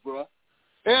time it is, bro.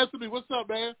 Anthony, what's up,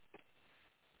 man?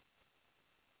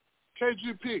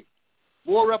 KGP.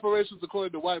 More reparations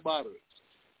according to white moderates.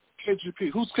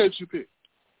 KGP. Who's KGP?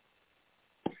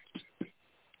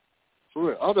 For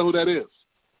real. I don't know who that is.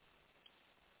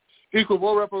 Equal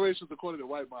more reparations according to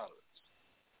white moderates.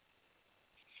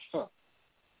 Huh.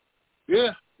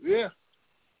 Yeah.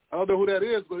 I don't know who that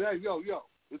is, but hey, yo,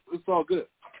 it's all good.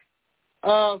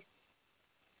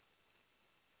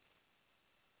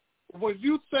 When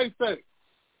you say things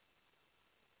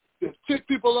that tick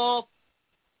people off,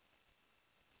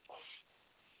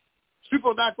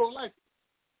 people are not going to like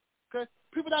it. Okay?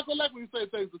 People are not going to like when you say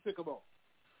things that tick them off.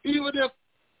 Even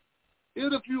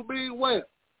if you mean well.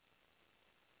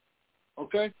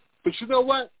 Okay? But you know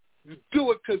what? You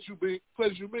do it because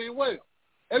you mean well.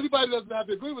 Everybody doesn't have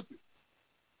to agree with you.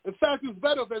 In fact, it's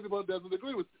better if everyone doesn't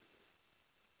agree with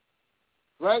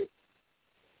you. Right?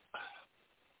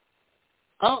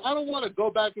 I don't want to go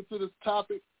back into this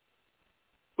topic,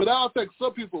 but I think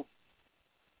some people,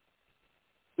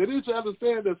 they need to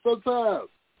understand that sometimes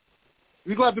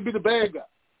you're going to have to be the bad guy.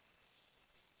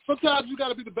 Sometimes you got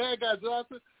to be the bad guy,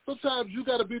 Johnson. Sometimes you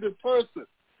got to be the person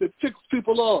that ticks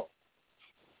people off.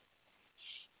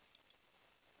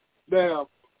 Now,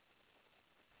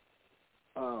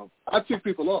 I tick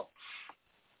people off.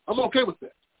 I'm okay with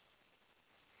that.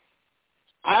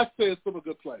 I say it's from a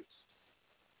good place.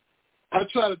 I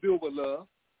try to do it with love,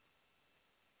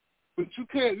 but you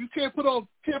can't put on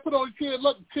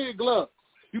kid gloves.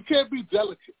 You can't be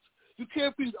delicate. You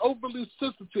can't be overly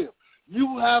sensitive.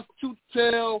 You have to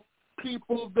tell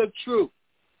people the truth.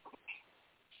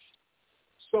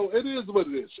 So it is what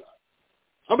it is, Sean.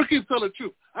 I'm gonna keep telling the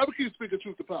truth. I'm gonna keep speaking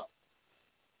truth to power.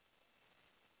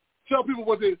 Tell people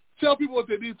what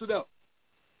they need to know.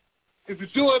 If you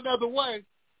do it another way,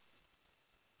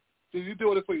 then you're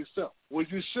doing it for yourself. When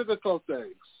you sugarcoat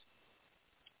things,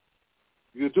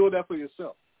 you're doing that for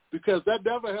yourself because that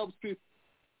never helps people.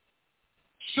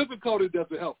 Sugarcoating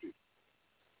doesn't help people.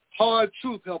 Hard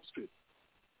truth helps people.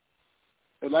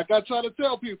 And like I try to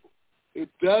tell people, it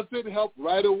doesn't help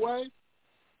right away.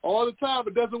 All the time,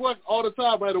 it doesn't work all the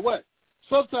time right away.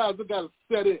 Sometimes it got to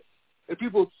set in. And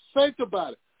people think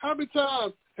about it. How many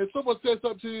times has someone said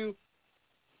something to you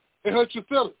and hurt your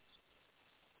feelings,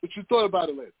 but you thought about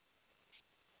it later?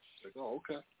 Like, oh,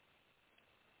 okay.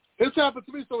 It's happened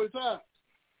to me so many times.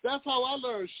 That's how I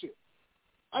learn shit.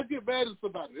 I get mad at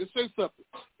somebody. They say something.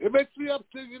 It makes me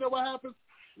upset. You know what happens?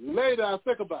 Later, I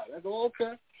think about it. I go,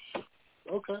 okay.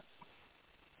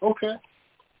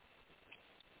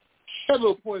 Had a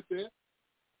little point there.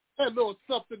 Had a little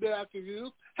something there I can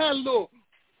use. Had a little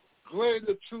grain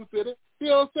of truth in it. You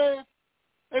know what I'm saying?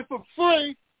 And for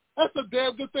free, that's a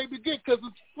damn good thing to get because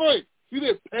it's free. You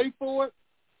didn't pay for it.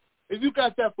 And you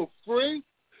got that for free.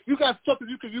 You got something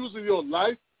you can use in your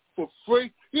life for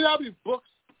free. You know how many books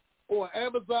on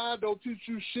Amazon don't teach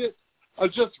you shit or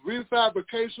just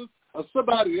refabrications of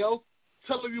somebody else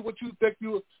telling you what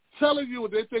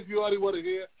they think you already want to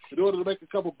hear in order to make a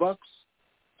couple bucks?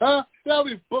 Huh? You know how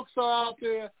many books are out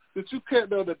there that you can't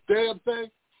know the damn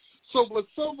thing? So when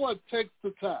someone takes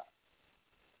the time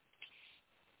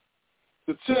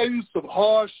to tell you some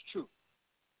harsh truth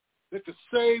that could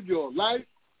save your life,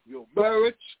 your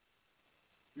marriage,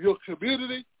 your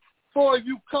community, for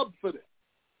you comfort it.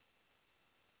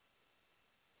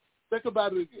 Think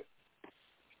about it again.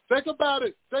 Think about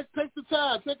it. Take the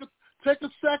time. Take a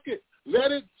second.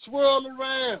 Let it swirl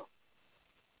around.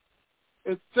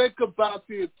 And think about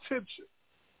the intention.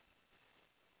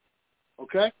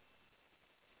 Okay?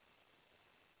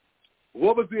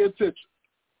 What was the intention?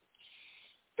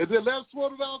 And then let's slow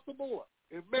it down some more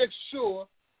and make sure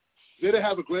that they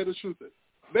have a greater truth in it.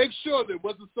 Make sure that it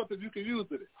wasn't something you can use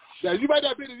in it. Now, you might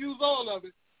not be able to use all of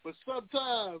it, but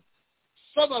sometimes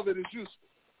some of it is useful.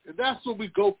 And that's what we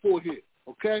go for here,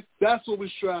 okay? That's what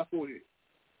we strive for here.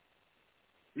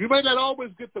 You may not always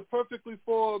get the perfectly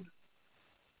formed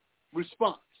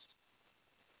response,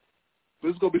 but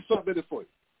there's going to be something in it for you.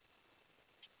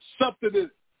 Something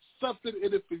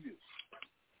in it for you.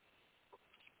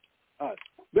 All right,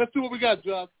 let's see what we got,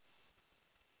 John.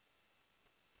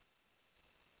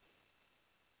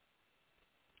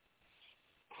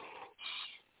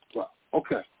 Well,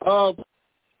 okay.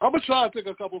 I'm going to try to take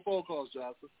a couple of phone calls,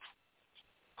 Johnson.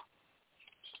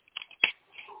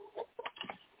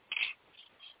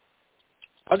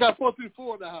 I got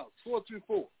 434 in the house.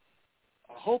 434.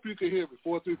 I hope you can hear me.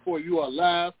 434. You are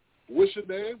live. What's your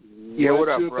name? Yeah, what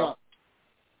up, bro?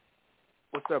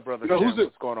 What's up, brother?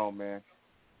 What's going on, man?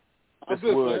 It's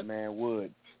Wood, man.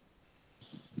 Wood.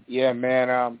 Yeah, man.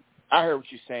 I heard what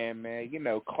you're saying, man. You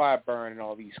know, Clyburn and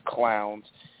all these clowns.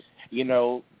 You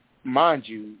know, mind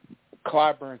you,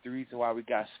 Clyburn's the reason why we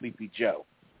got Sleepy Joe.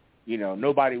 You know,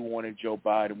 nobody wanted Joe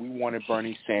Biden. We wanted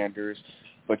Bernie Sanders.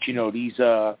 But, you know, these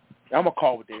I'm going to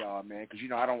call what they are, man, because, you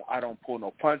know, I don't pull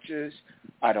no punches.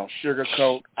 I don't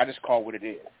sugarcoat. I just call what it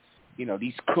is. You know,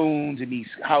 these coons and these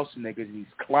house niggas and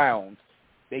these clowns,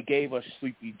 they gave us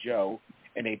Sleepy Joe,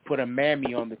 and they put a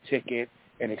mammy on the ticket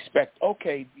and expect,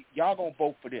 okay, y'all going to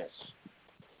vote for this.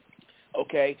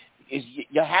 Okay,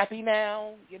 you're happy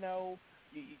now? You know,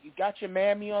 you got your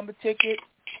mammy on the ticket?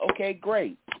 Okay,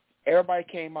 great. Everybody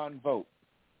came out and voted.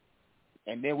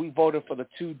 And then we voted for the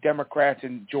two Democrats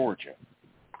in Georgia.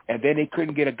 And then they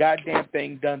couldn't get a goddamn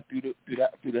thing done through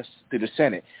the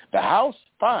Senate. The House,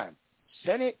 fine.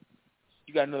 Senate,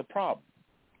 you got another problem.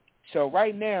 So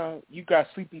right now, you got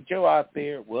Sleepy Joe out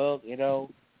there. Well, you know,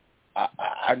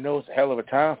 I know it's a hell of a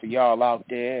time for y'all out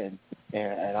there,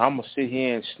 and I'm going to sit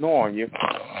here and snore on you.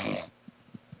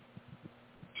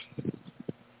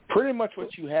 Pretty much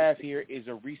what you have here is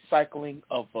a recycling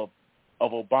of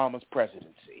Obama's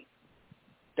presidency.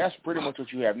 That's pretty much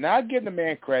what you have. Now, I give the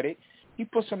man credit. He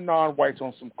put some non-whites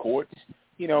on some courts.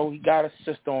 You know, he got a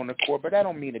sister on the court, but that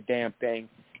don't mean a damn thing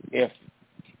if,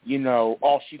 you know,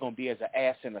 all she going to be is an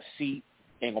ass in a seat,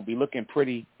 ain't going to be looking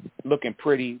pretty,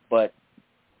 but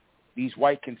these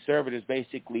white conservatives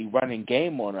basically running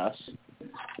game on us,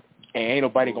 and ain't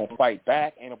nobody going to fight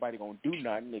back, ain't nobody going to do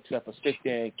nothing except for sit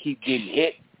there and keep getting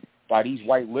hit by these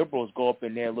white liberals go up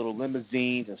in their little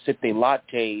limousines and sip their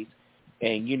lattes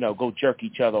and, you know, go jerk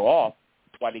each other off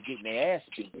while they're getting their ass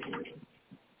beat.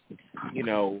 You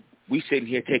know, we sitting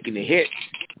here taking the hits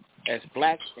as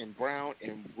black and brown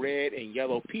and red and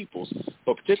yellow peoples,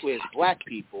 but particularly as black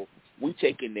people, we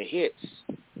taking the hits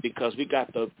because we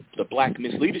got the black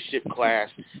misleadership class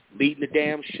leading the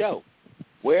damn show.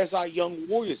 Where's our young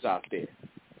warriors out there?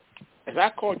 As I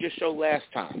called your show last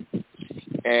time,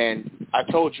 and I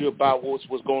told you about what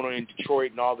was going on in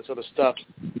Detroit and all this other stuff,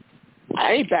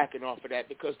 I ain't backing off of that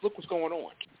because look what's going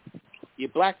on. Your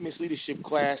black misleadership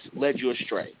class led you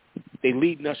astray. They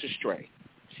leading us astray.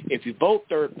 If you vote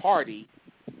third party,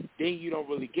 then you don't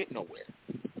really get nowhere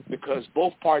because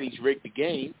both parties rigged the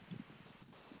game,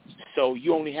 so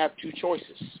you only have two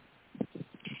choices.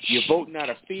 You're voting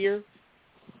out of fear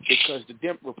because the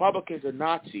Republicans are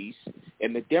Nazis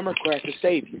and the Democrats are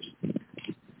saviors.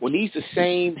 When these the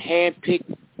same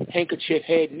hand-picked,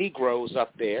 handkerchief-head Negroes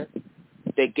up there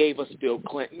that gave us Bill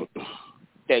Clinton,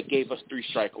 that gave us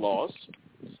three-strike laws,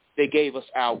 they gave us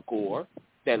Al Gore,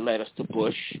 that led us to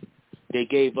Bush, they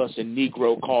gave us a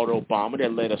Negro called Obama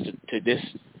that led us to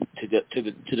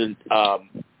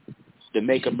the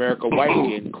Make America White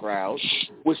Again crowd,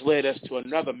 which led us to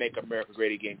another Make America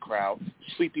Great Again crowd,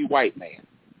 Sleepy White Man.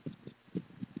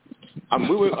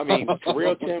 For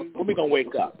real, Tim, when we gonna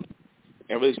wake up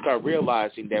and really start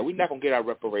realizing that we're not gonna get our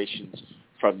reparations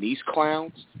from these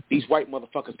clowns? These white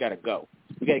motherfuckers gotta go.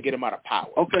 We gotta get them out of power.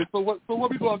 Okay, so what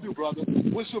we gonna do, brother?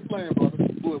 What's your plan, brother?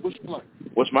 What's your plan?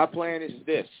 What's my plan is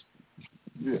this.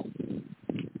 Yeah.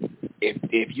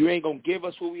 If you ain't gonna give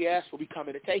us what we ask for, we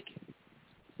coming to take it.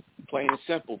 Plain and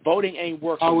simple. Voting ain't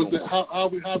working. How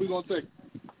we gonna take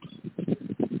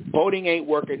it? Voting ain't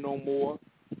working no more.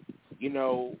 You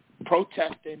know,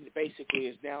 protesting basically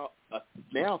is now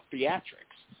theatrics.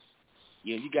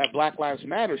 You know, you got Black Lives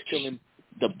Matter killing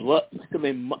the blood,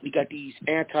 you got these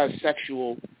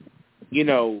anti-sexual, you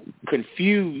know,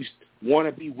 confused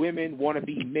wannabe women,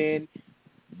 wannabe men,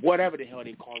 whatever the hell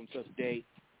they call themselves today.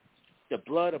 The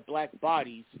blood of black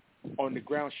bodies on the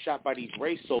ground shot by these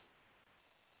race soldiers.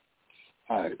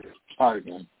 All right,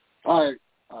 man. All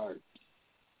right.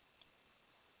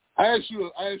 I asked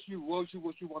you what you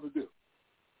want to do.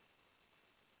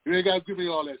 You ain't got to give me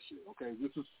all that shit, okay?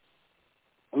 This is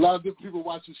a lot of different people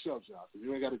watch the show, Jonathan.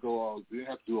 You ain't got to you ain't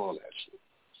have to do all that shit.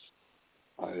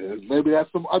 Maybe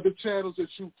that's some other channels that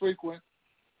you frequent.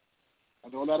 I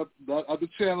know a lot of other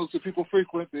channels that people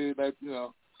frequent. That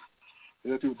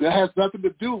has nothing to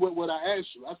do with what I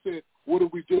asked you. I said, what do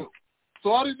we do?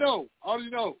 So I already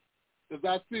know. Because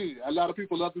I see a lot of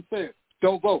people love to say it.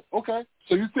 Don't vote. Okay.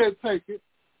 So you said take it.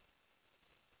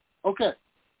 Okay.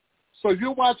 So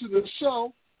you're watching the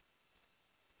show.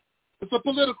 It's a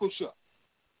political show.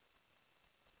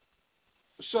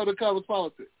 A show that covers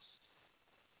politics.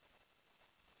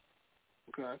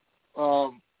 Okay.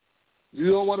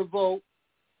 You don't want to vote.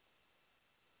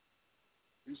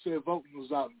 You said voting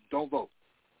was out. Don't vote.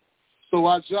 So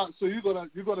you're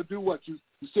gonna do what? You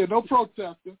said no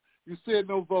protesting. You said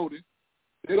no voting.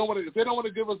 If they don't want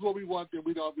to give us what we want, then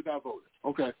we're not voting.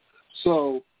 Okay.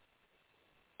 So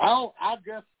I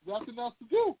guess nothing else to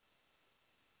do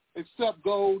except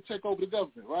go take over the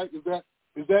government, right? Is that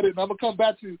it? And I'm gonna come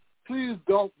back to you. Please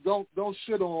don't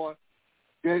shit on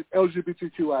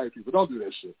LGBTQIA people. Don't do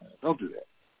that shit, man. Don't do that.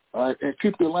 All right, and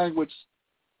keep the language.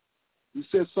 You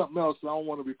said something else, and I don't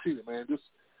want to repeat it, man. Just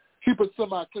keep it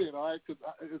semi-clear, all right? Because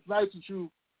it's nice that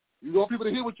you want people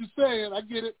to hear what you're saying. I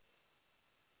get it.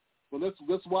 But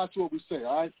let's watch what we say,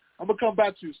 all right? I'm gonna come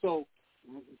back to you. So,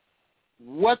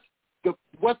 what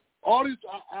all these?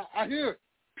 I hear it.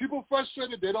 People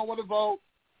frustrated. They don't want to vote.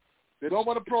 They don't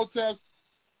want to protest.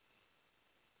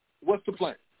 What's the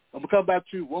plan? I'm gonna come back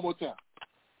to you one more time.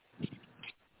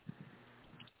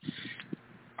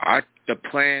 The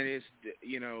plan is,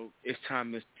 it's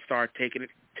time to start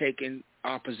taking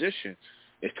opposition.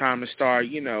 It's time to start,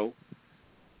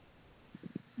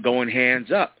 going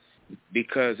hands up,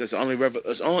 because the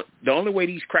only way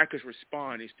these crackers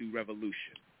respond is through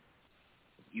revolution.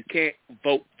 You can't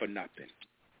vote for nothing.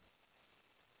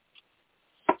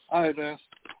 All right, man.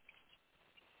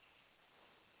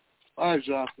 All right,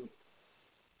 Johnson.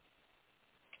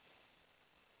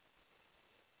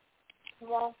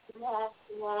 All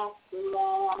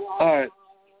right.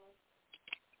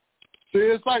 See,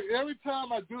 it's like every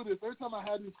time I do this, every time I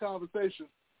have these conversations,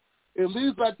 it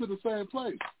leads back to the same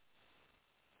place.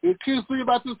 It keeps leading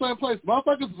back to the same place.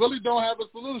 Motherfuckers really don't have a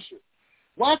solution.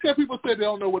 Why can't people say they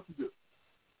don't know what to do?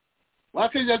 Why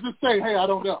can't you just say, hey, I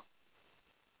don't know?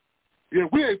 Yeah,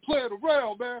 we ain't playing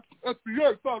around, man.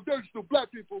 SBA, foundational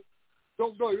black people,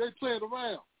 don't know. You ain't playing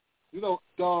around.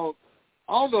 Dog,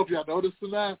 I don't know if y'all noticed or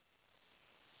not.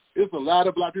 There's a lot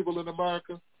of black people in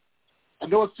America. I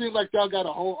know it seems like y'all got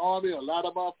a whole army, a lot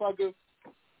of motherfuckers.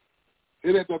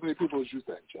 It ain't that many people as you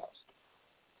think, Charles.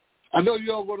 I know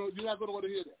you're not going to want to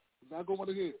hear that. You're not going to want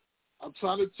to hear it. I'm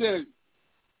trying to tell you.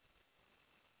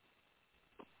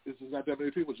 This is not that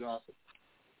many people, Johnson.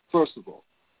 First of all,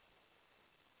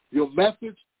 your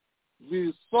message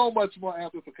needs so much more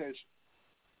amplification.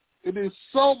 It needs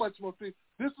so much more things.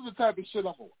 This is the type of shit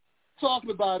I'm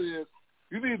talking about is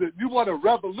you want a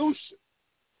revolution.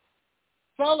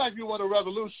 Sound like you want a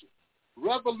revolution.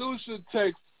 Revolution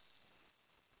takes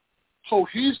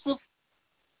cohesive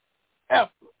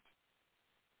effort.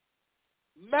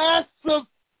 Massive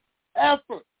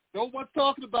effort. No one's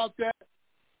talking about that.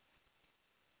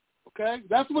 Okay?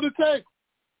 That's what it takes.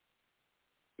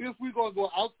 If we're going to go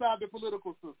outside the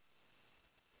political system.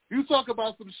 You talk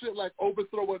about some shit like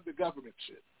overthrowing the government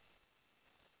shit.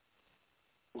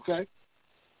 Okay?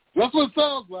 That's what it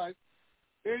sounds like.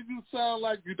 And you sound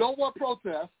like you don't want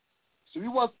protests. So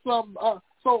you want some...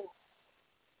 so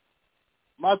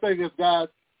my thing is, guys,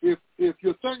 if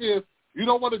your thing is you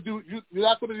don't want to do... You're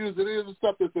not going to use any of the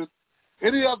stuff that's in...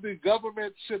 Any of the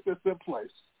government shit that's in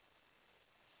place.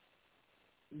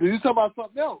 Do you talk about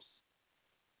something else?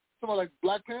 Something like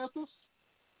Black Panthers?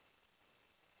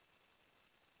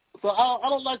 So I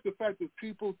don't like the fact that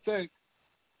people think,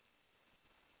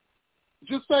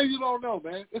 just say you don't know,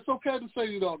 man. It's okay to say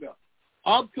you don't know.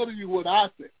 I'm telling you what I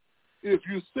think. If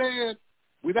you're saying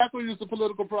we're not going to use the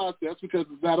political process because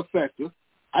it's not effective,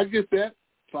 I get that.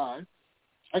 Fine.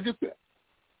 I get that.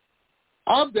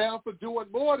 I'm down for doing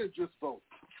more than just vote.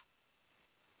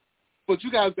 But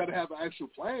you guys got to have an actual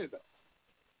plan, though.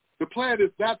 The plan is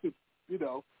not to,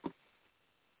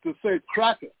 to say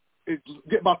cracker and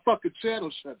get my fucking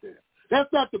channel shut down. That's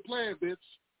not the plan, bitch.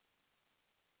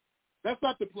 That's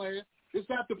not the plan. It's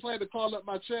not the plan to call up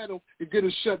my channel and get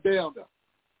it shut down, though.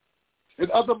 And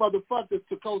other motherfuckers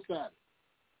to co-sign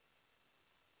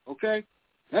it. Okay?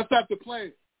 That's not the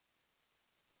plan.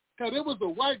 Because there was a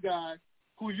white guy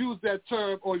who used that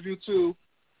term on YouTube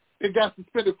and got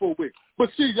suspended for a week. But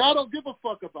see, y'all don't give a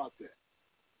fuck about that.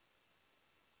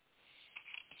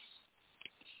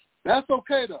 That's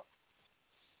okay, though,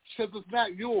 because it's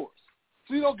not yours.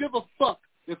 So you don't give a fuck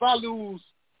if I lose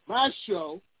my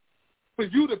show for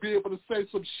you to be able to say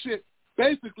some shit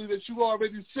basically that you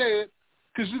already said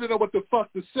because you didn't know what the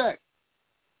fuck to say.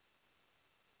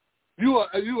 You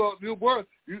want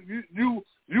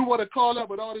to call up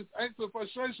with all this angst and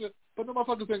frustration, but the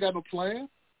motherfuckers ain't got no plan.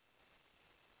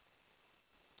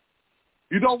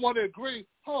 You don't want to agree.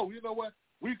 Oh, you know what?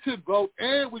 We could vote,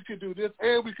 and we could do this,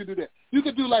 and we could do that. You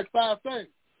could do like 5 things.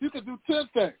 You could do 10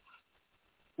 things.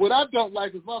 What I don't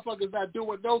like is motherfuckers not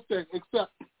doing no thing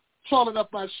except calling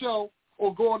up my show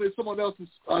or going to someone else's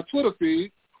Twitter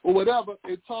feed or whatever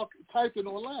and typing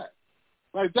online.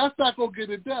 Like, that's not going to get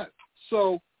it done.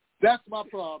 So that's my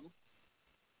problem.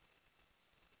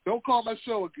 Don't call my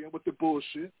show again with the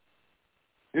bullshit.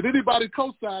 And anybody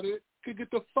co-sign it can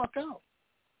get the fuck out.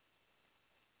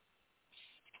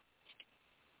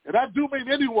 And I do mean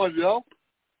anyone, yo.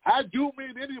 I do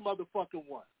mean any motherfucking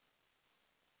one.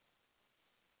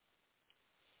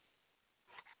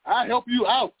 I help you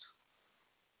out.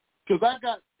 Because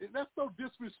that's so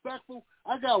disrespectful.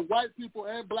 I got white people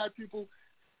and black people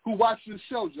who watch this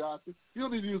show, Johnson. You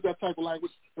don't need to use that type of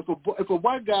language. If a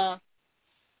white guy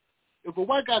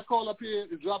call up here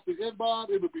and drop the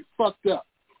N-bomb, it would be fucked up.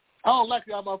 I don't like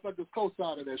y'all motherfuckers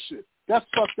co-signing that shit. That's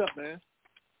fucked up, man.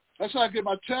 That's trying to get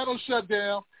my channel shut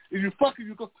down. And you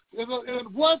go in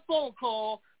one phone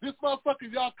call, this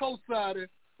motherfucker y'all co-signing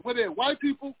when they're white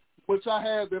people, which I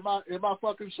have in my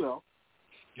fucking show.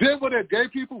 Then when they're gay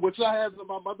people, which I have in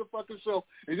my motherfucking show,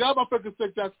 and y'all motherfuckers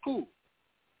think that's cool.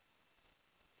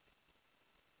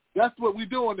 That's what we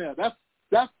doing now. That's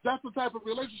the type of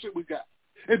relationship we got.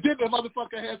 And then the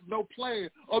motherfucker has no plan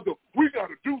other, we got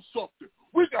to do something.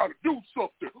 We got to do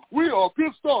something. We are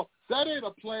pissed off. That ain't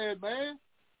a plan, man.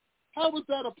 How is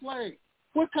that a plan?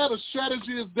 What kind of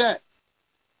strategy is that?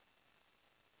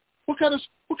 What kind of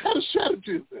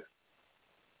strategy is that?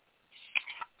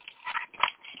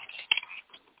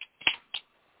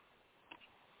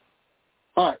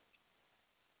 All right.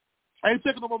 I ain't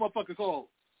taking no more motherfucking calls.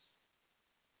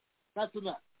 Not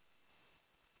tonight.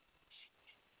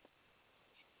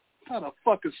 What kind of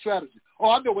fucking strategy? Oh,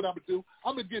 I know what I'm going to do.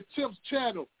 I'm going to get Tim's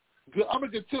channel.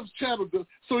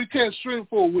 So he can't stream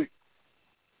for a week.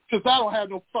 Because I don't have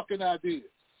no fucking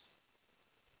ideas.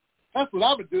 That's what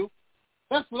I'm going to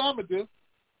do.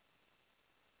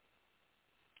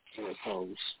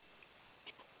 Assholes.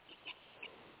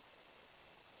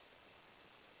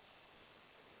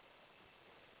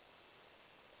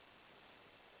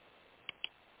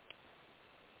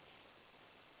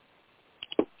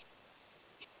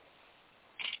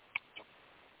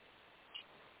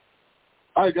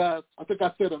 All right, guys. I think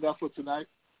I said enough for tonight.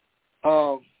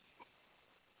 Because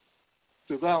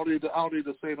I don't need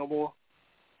to say no more.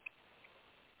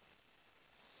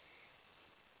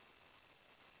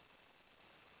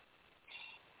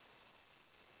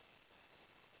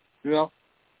 You know?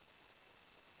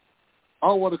 I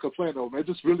don't want to complain though, man. It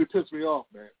just really pissed me off,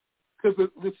 man. Because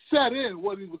it set in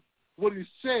what he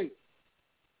said.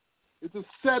 It just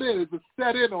set in. It just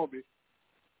set in on me.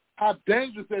 How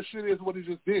dangerous that shit is what he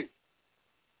just did.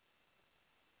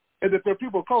 And if there are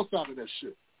people co-signing that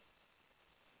shit.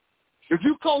 If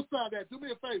you co-sign that, do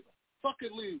me a favor.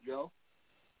 Fucking leave, yo.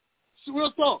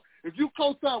 Real talk. If you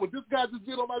co-sign what this guy just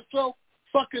did on my show,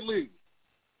 fucking leave.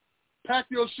 Pack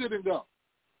your shit and go.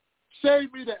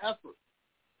 Save me the effort.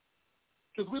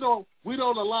 Because we don't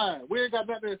align. We ain't got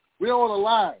nothing. We don't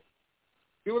align.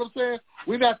 You know what I'm saying?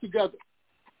 We're not together.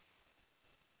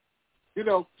 You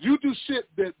know, you do shit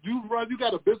that you run. You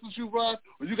got a business you run,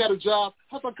 or you got a job.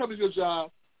 How about come to your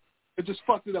job and just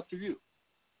fucked it up for you?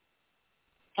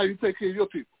 How you take care of your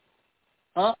people?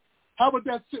 Huh? How would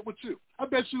that sit with you? I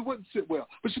bet you wouldn't sit well.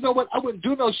 But you know what? I wouldn't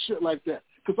do no shit like that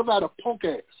because I'm not a punk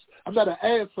ass. I'm not an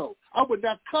asshole. I would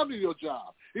not come to your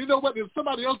job. You know what? If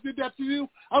somebody else did that to you,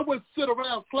 I wouldn't sit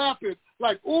around clapping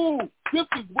like, ooh, this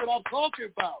is what I'm talking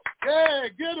about. Yeah,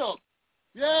 get him.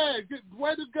 Yeah,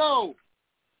 way to go.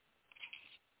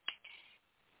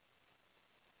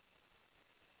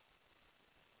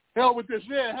 Hell with this.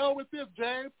 Yeah, hell with this,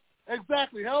 James.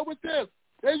 Exactly. Hell with this.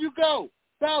 There you go.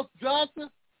 Bounce, Johnson.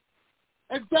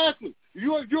 Exactly.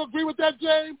 You agree with that,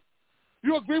 James?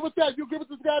 You agree with that? You agree with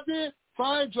this guy did?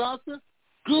 Fine, Johnson.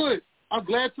 Good. I'm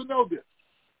glad to know this.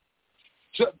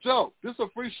 Joe, this is a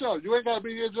free show. You ain't got to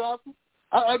be here, Johnson.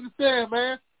 I understand,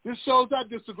 man. This shows I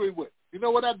disagree with. You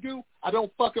know what I do? I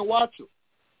don't fucking watch them.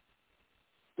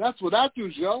 That's what I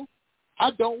do, Joe.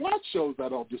 I don't watch shows I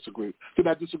disagree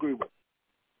with.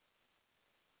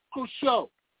 Cool show.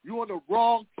 You in the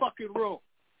wrong fucking room.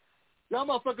 Y'all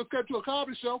motherfuckers came to a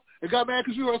comedy show and got mad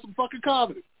because you heard some fucking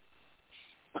comedy.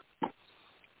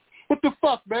 What the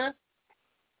fuck, man?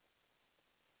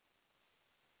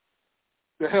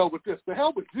 The hell with this. The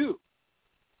hell with you.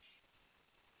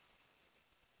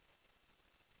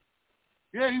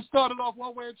 Yeah, he started off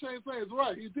one way and changed lanes.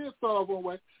 Right, he did start off one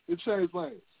way and changed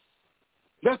lanes.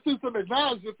 Let's see some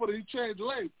acknowledgement for he changed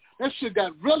lanes. That shit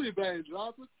got really bad,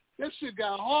 Johnson. That shit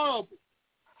got horrible.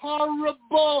 Horrible.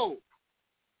 All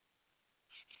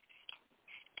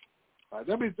right,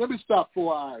 let me stop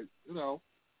before I know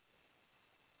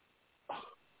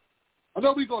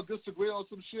we're gonna disagree on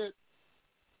some shit.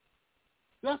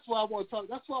 That's why I want to talk.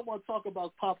 That's why I want to talk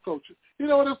about pop culture. You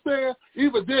know what I'm saying?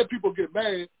 Even then, people get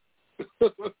mad.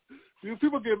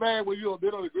 People get mad when they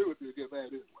don't agree with you. They get mad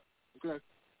anyway. Okay,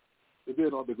 if they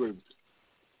don't agree with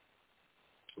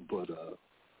you. But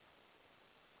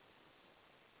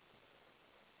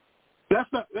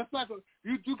that's not going.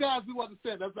 You guys do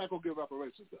understand that's not going to give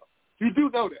reparations though. You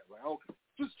do know that, right? Okay,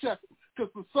 just check it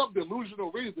because for some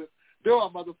delusional reason, there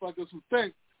are motherfuckers who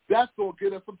think that's going to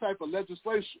get us some type of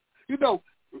legislation. You know,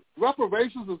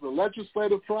 reparations is a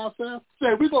legislative process. Say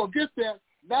we're going to get that,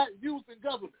 not using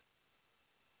government.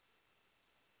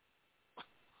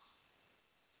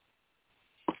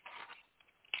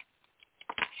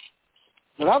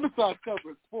 And I'm going to start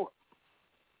covering sports.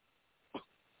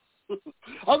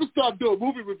 I'm going to start doing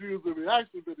movie reviews and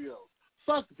reaction videos.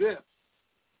 Fuck this.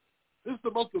 This is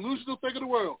the most delusional thing in the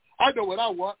world. I know what I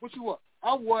want. What you want?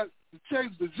 I want to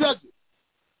change the judges.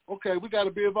 Okay, we got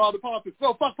to be involved in politics.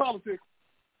 No, fuck politics.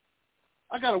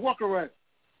 I got to work around.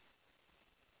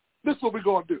 This is what we're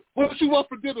going to do. What you want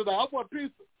for dinner now? I want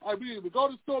pizza. I mean, we go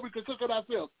to the store, we can cook it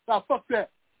ourselves. Now, fuck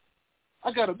that.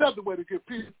 I got another way to get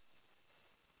pizza.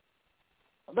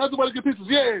 Another way to get pizzas.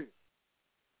 Yeah.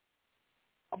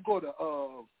 I'm going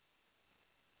to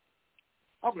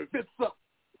invent something.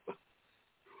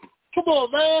 Come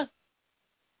on, man.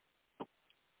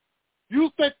 You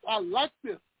think I like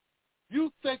this? You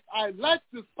think I like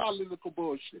this political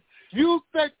bullshit? You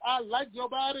think I like Joe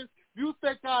Biden? You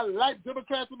think I like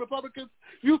Democrats and Republicans?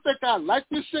 You think I like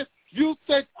this shit? You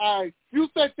think I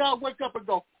wake up and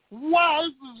go, wow,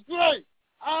 this is great.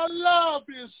 I love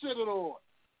being shitted on.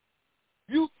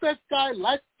 You think I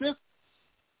like this?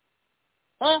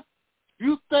 Huh?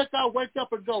 You think I wake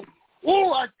up and go,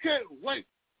 oh, I can't wait.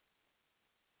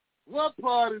 One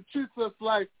party treats us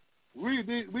like we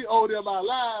owe them our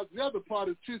lives. The other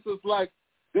party treats us like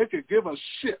they can give us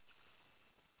shit.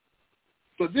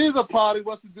 So neither party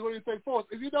wants to do anything for us.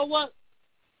 And you know what?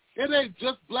 It ain't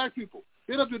just black people.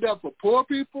 They don't do that for poor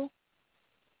people.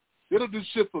 They don't do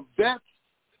shit for vets.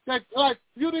 Like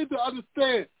you need to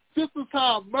understand, this is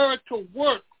how America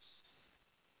works.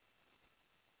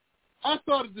 I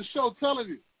started the show telling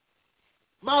you,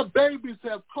 my babies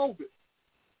have COVID.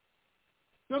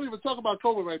 They don't even talk about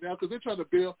COVID right now because they're trying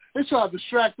to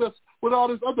distract us with all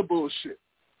this other bullshit.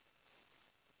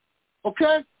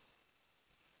 Okay?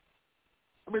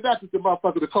 I mean, that's just the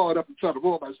motherfucker to call it up and try to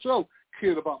ruin my show,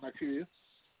 kid about my kids.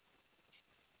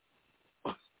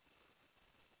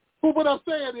 But what I'm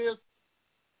saying is,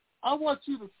 I want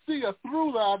you to see a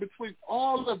through line between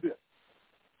all of this.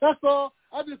 That's all.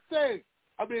 I'm just saying.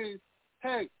 I mean,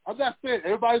 hey, I'm not saying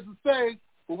everybody's the same,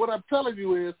 but what I'm telling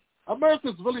you is,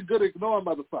 America's really good at ignoring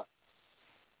motherfuckers.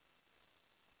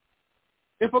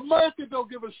 If America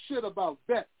don't give a shit about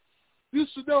vets, you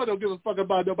should know it don't give a fuck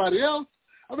about nobody else.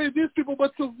 I mean, these people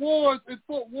went to wars and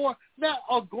fought war, not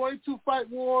are going to fight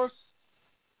wars,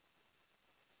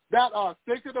 that are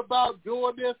thinking about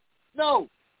doing this. No,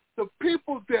 the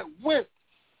people that went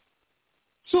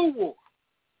to war,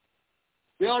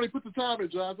 they already put the time in,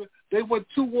 Jonathan. They went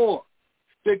to war.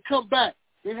 They come back.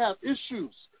 They have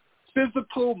issues,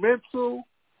 physical, mental.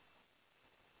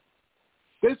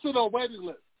 They sit on waiting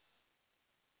lists.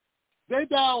 They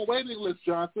die on waiting lists,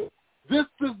 Jonathan. This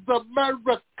is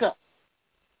America.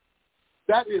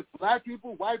 That is black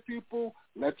people, white people,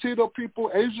 Latino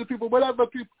people, Asian people, whatever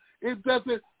people. It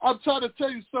doesn't. I'm trying to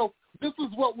tell you. So this is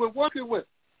what we're working with.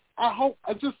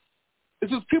 It's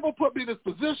just people put me in this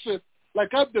position like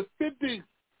I'm defending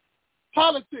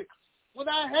politics when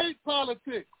I hate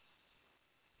politics.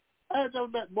 I have never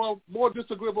met more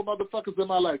disagreeable motherfuckers in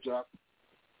my life, John.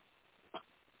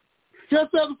 You know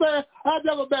what I'm saying? I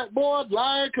never met more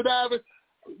lying, conniving.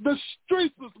 The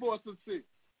streets was more sincere.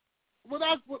 When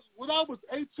I was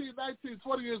 18, 19,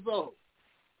 20 years old,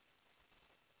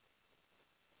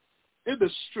 in the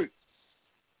streets,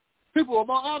 people were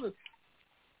more honest.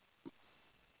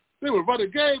 They would run a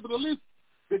game, but at least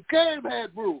the game had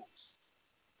rules.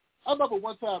 I remember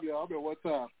one time, y'all.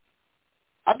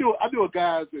 I knew a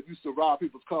guy that used to rob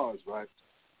people's cars, right?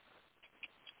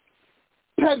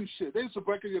 Petty shit. They used to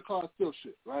break in your car and steal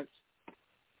shit, right?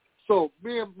 So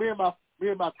me and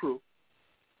my crew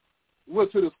went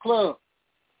to this club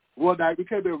one night. We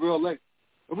came there real late,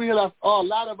 and we had a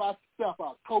lot of our stuff,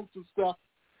 our coats and stuff,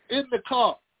 in the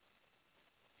car.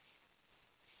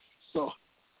 So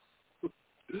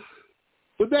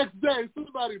the next day,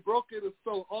 somebody broke in and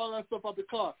stole all that stuff out the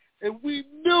car, and we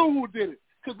knew who did it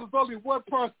because there's only one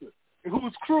person, and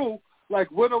whose crew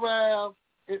went around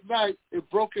at night and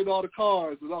broke in all the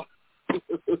cars and all.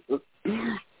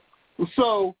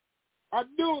 So I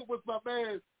knew it was my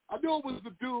man. I knew it was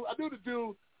the dude. I knew the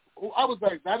dude. I was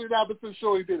 99%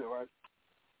 sure he did it, right?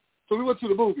 So we went to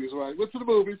the movies, right? Went to the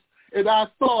movies, and I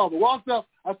saw him. I walked up.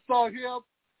 I saw him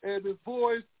and his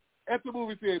boys at the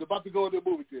movie theater, about to go in the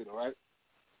movie theater, right?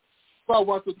 So I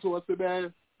walked up to him. I said,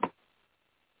 man,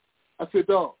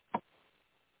 dog,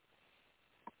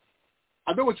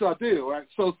 I know what y'all did, right?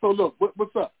 So look,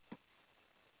 what's up?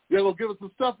 You gonna give us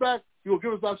some stuff back? You gonna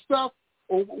give us our stuff,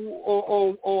 or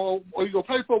you gonna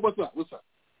pay for it? What's up?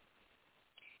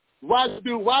 Why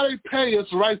they pay us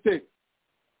right there?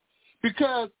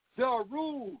 Because there are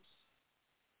rules.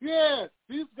 Yeah,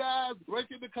 these guys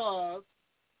break into cars,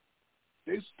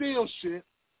 they steal shit,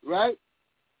 right?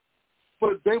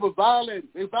 But they were violated.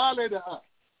 They violated us.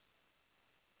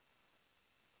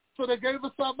 So they gave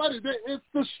us some money. It's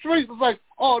the street. It's like,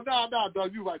 oh, nah,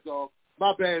 dog, you right, dog.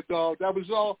 My bad, dog. That was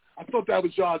y'all. I thought that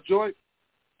was y'all joint.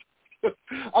 I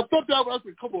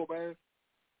said, come on, man.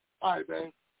 All right,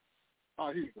 man. All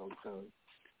right, here you go, son.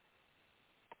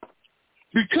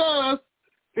 Because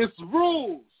it's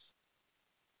rules.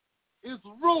 It's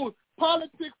rules.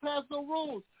 Politics has no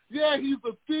rules. Yeah, he's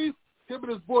a thief. Him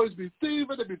and his boys be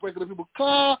thieving. They be breaking up people's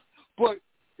car. But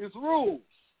it's rules.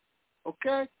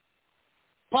 Okay?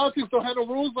 Politics don't have no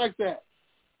rules like that.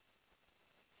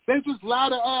 They just lie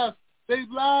to us. They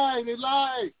lie.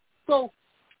 So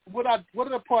one of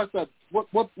the parts that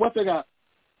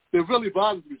that really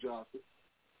bothers me, Johnson,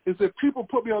 is that people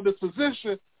put me on this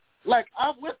position like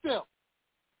I'm with them.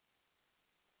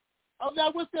 I'm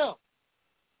not with them.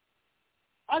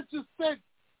 I just think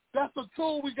that's a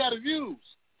tool we got to use.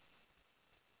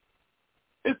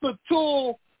 It's a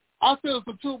tool. I feel it's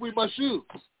a tool we must use.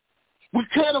 We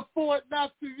can't afford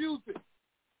not to use it.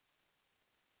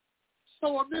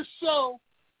 So on this show,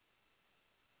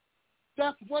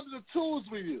 that's one of the tools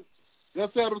we use. You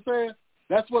understand what I'm saying?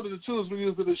 That's one of the tools we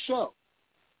use in the show.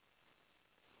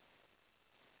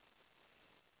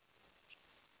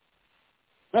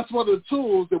 That's one of the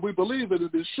tools that we believe in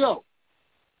this show.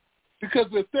 Because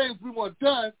there are things we want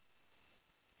done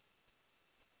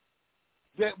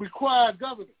that require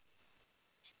government.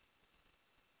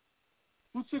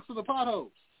 Who's fixing the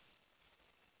potholes?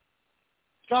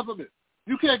 Government.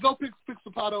 You can't go fix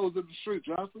the potholes in the street,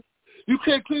 Johnson. You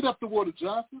can't clean up the water,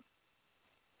 Johnson.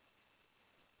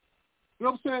 You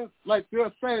know what I'm saying? Like, there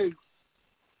are things,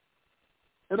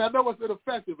 and I know it's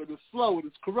ineffective and it's slow and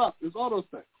it's corrupt. It's all those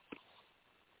things.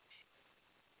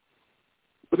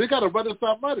 But they got to run us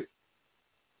our money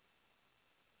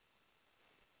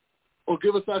or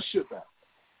give us our shit back.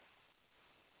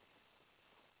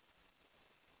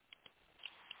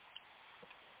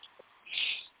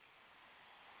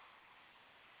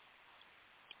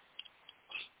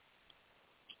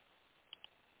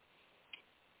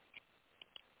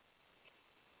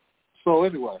 So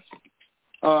anyway,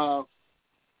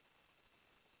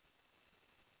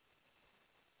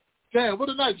 damn, what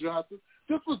a night, Johnson.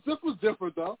 This was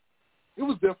different though. It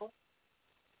was different.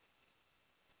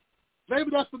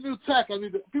 Maybe that's the new tack.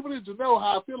 People need to know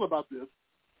how I feel about this.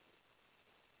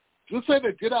 This ain't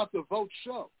a get out the vote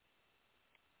show.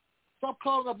 Stop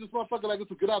calling up this motherfucker like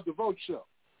it's a get out the vote show.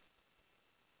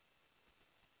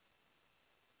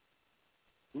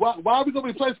 Why are we gonna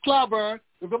replace Clyburn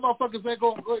if the motherfuckers ain't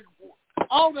going?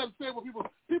 I don't understand what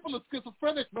people are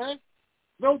schizophrenic, man.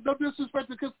 No disrespect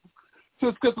to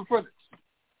schizophrenics.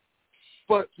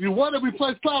 But you want to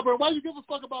replace Clyburn. Why you give a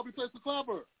fuck about replacing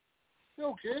Clyburn? You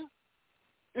don't care.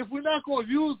 If we're not going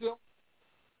to use him,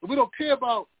 if we don't care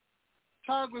about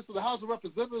Congress or the House of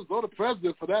Representatives or the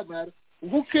president for that matter,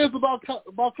 who cares about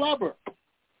Clyburn?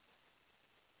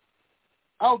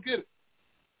 I don't get it.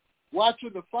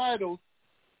 Watching the finals,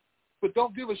 but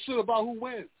don't give a shit about who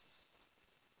wins.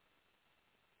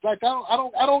 Like I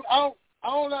don't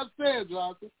understand,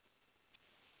 Johnson.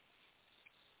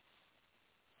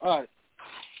 All right.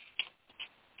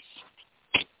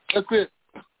 That's it.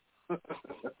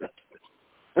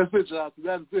 That's it, Johnson.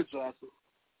 That's it, Johnson.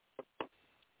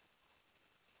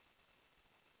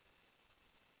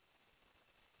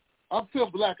 I'm Tim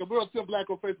Black. I'm real Tim Black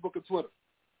on Facebook and Twitter.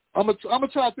 I'm gonna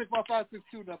try to take my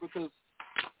 562 now because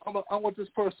I want this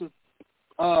person.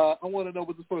 I want to know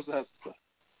what this person has to say.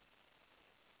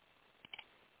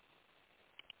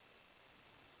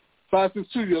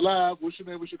 562, you're live. What's your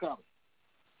name? What's your comment?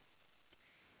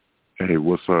 Hey,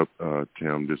 what's up,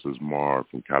 Tim? This is Mar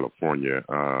from California.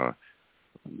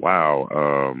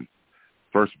 Wow.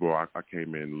 First of all, I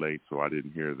came in late, so I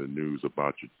didn't hear the news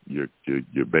about your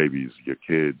babies, your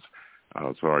kids.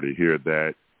 Sorry to hear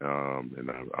that,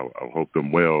 and I hope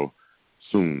them well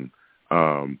soon.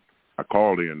 I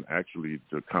called in actually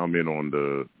to comment on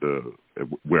the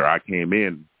where I came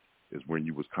in is when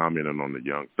you was commenting on the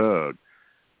Young Thug,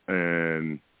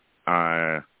 and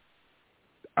I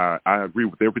agree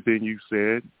with everything you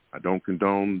said. I don't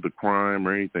condone the crime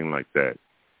or anything like that.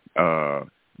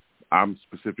 I'm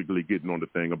specifically getting on the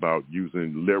thing about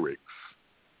using lyrics.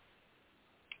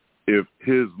 If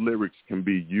his lyrics can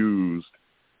be used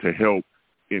to help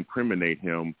incriminate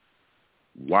him,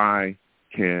 why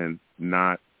is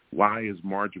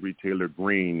Marjorie Taylor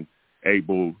Greene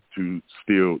able to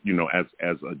still, as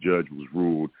a judge was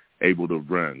ruled, able to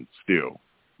run still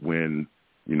when,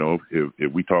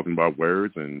 if we talking about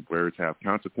words and words have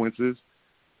consequences?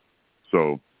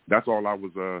 So that's all I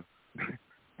was,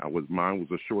 mine was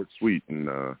a short, sweet, and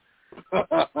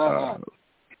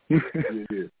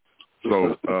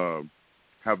so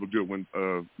have a good one,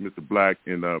 Mr. Black,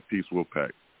 and peace,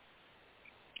 Wolfpack.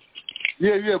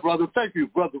 Yeah, brother. Thank you,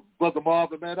 brother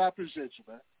Marvin, man. I appreciate you,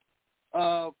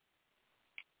 man.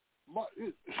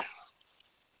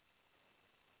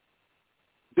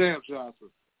 Damn, Johnson.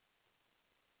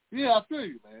 Yeah, I feel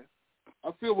you, man.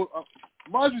 I feel what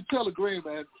Marjorie Taylor Greene,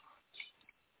 man.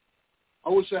 I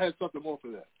wish I had something more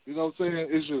for that. You know what I'm saying?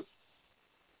 It's just,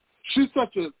 she's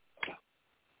such a,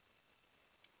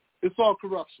 it's all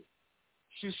corruption.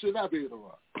 She should not be able to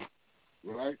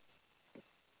run, right?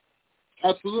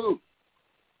 Absolutely.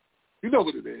 You know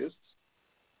what it is.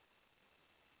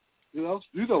 You know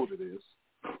what it is.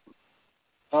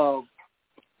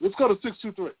 Let's go to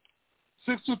 623.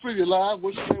 623, you're live.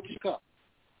 What's your name? What's your comment?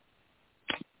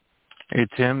 Hey,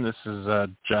 Tim, this is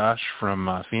Josh from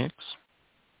Phoenix.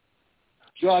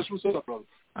 Josh, what's up, brother?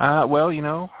 Well,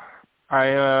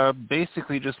 I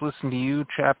basically just listen to you,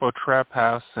 Chapo Trap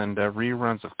House, and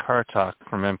reruns of Car Talk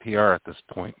from NPR at this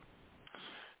point.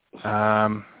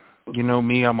 You know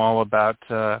me, I'm all about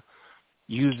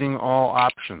using all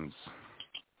options.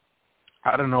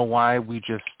 I don't know why we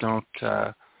just don't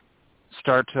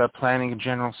start planning a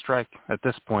general strike at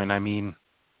this point. I mean,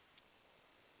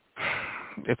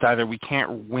 it's either we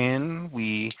can't win,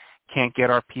 we can't get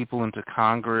our people into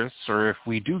Congress, or if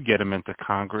we do get them into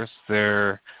Congress,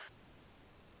 they're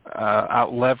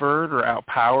out-levered or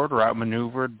out-powered or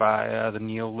outmaneuvered by the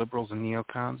neoliberals and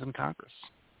neocons in Congress.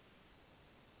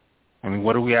 I mean,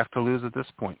 what do we have to lose at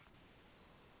this point?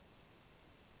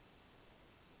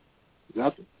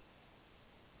 Nothing.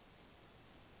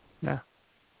 Yeah.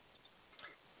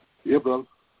 Yeah, brother.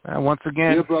 Once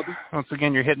again, yeah, brother.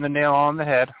 You're hitting the nail on the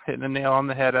head. Hitting the nail on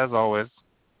the head as always.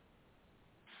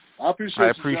 I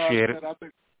appreciate it. Man. I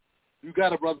think you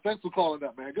got it, brother. Thanks for calling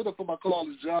that, man. Good up for my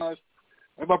callers, Josh,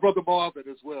 and my brother Marvin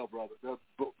as well, brother. That's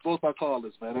both my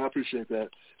callers, man. I appreciate that.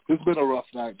 It's been a rough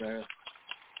night, man.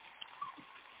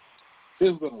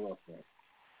 It's been a rough night.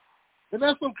 And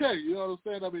that's okay, you know what I'm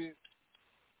saying? I mean,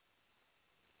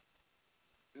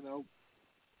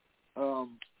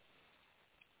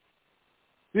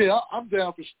 yeah, I'm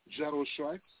down for general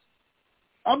strikes.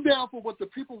 I'm down for what the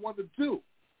people want to do.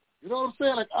 You know what I'm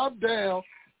saying? Like, I'm down.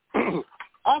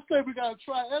 I say we got to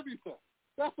try everything.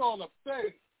 That's all I'm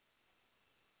saying.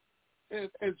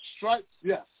 And strikes,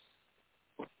 yes.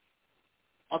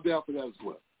 I'm down for that as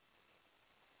well.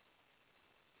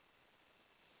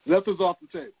 Nothing's off the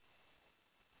table.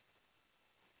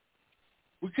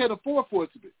 We can't afford for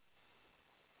it to be.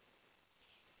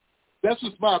 That's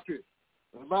just my opinion.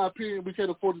 In my opinion, we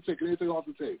can't afford to take anything off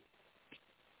the table.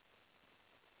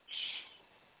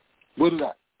 What is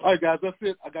that? All right, guys, that's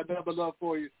it. I got nothing but love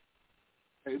for you.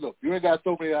 Hey, look, you ain't got to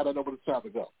throw me out. I know when it's time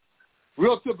to go.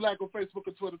 Real Tim Black on Facebook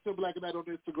and Twitter, Tim Black and Night on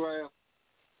Instagram.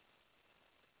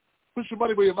 Put your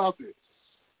money where your mouth is.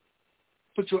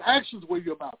 Put your actions where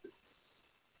your mouth is.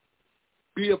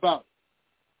 Be about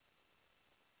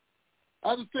it.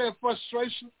 I understand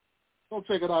frustration. Don't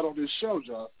take it out on this show,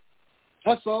 John.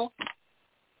 That's all.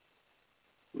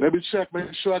 Let me check,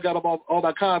 make sure I got all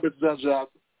my comments done, John.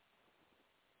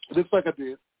 It looks like I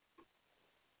did.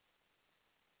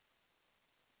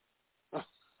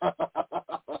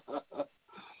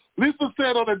 Lisa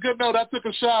said on a good note, I took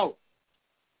a shower.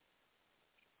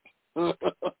 Lisa.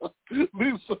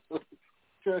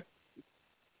 Okay.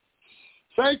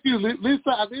 Thank you, Lisa.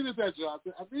 I needed that,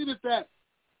 Jonathan. I needed that.